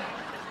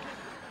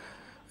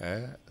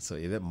 సో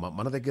ఇదే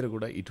మన దగ్గర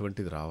కూడా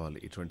ఇటువంటిది రావాలి,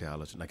 ఇటువంటి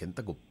ఆలోచన. నాకు ఎంత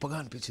గొప్పగా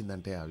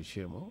అనిపించిందంటే ఆ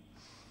విషయము,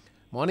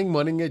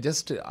 మార్నింగే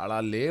జస్ట్ అలా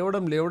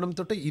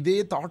లేవడంతో ఇదే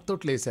థాట్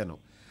తోటి లేసాను.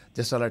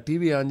 జస్ట్ అలా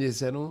టీవీ ఆన్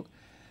చేశాను,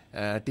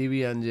 టీవీ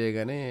ఆన్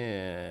చేయగానే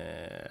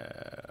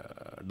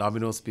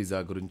డామినోస్ పిజ్జా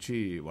గురించి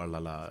వాళ్ళు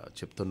అలా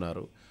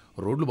చెప్తున్నారు.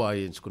 రోడ్లు బాగా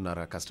చేయించుకున్నారు.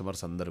 ఆ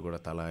కస్టమర్స్ అందరూ కూడా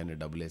తలా ఆయన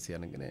డబ్బులు వేసి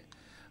అనగానే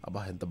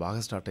అబ్బా ఎంత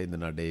బాగా స్టార్ట్ అయింది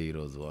నా డే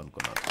ఈరోజు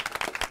అనుకున్నాను.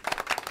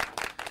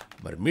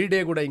 మరి మీ డే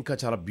కూడా ఇంకా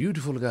చాలా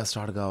బ్యూటిఫుల్గా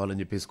స్టార్ట్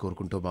కావాలని చెప్పేసి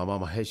కోరుకుంటూ మామా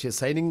మహేష్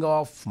సైనింగ్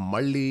ఆఫ్.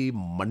 మళ్ళీ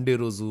మండే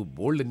రోజు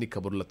బోల్డ్ ఎన్ని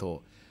కబుర్లతో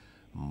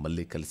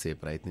మళ్ళీ కలిసే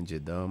ప్రయత్నం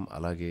చేద్దాం.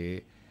 అలాగే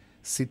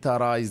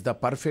సితారా is the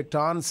perfect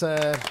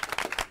answer.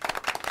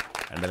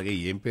 And అలాగే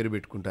ఏం పేరు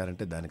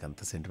పెట్టుకుంటారంటే దానికి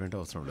అంత సెంటిమెంట్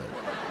అవసరం లేదు,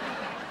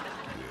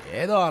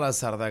 ఏదో అలా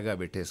సరదాగా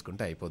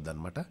పెట్టేసుకుంటే అయిపోద్ది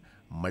అనమాట.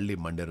 మళ్ళీ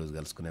మండే రోజు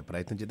కలుసుకునే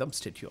ప్రయత్నం చేద్దాం.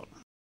 Stay tune.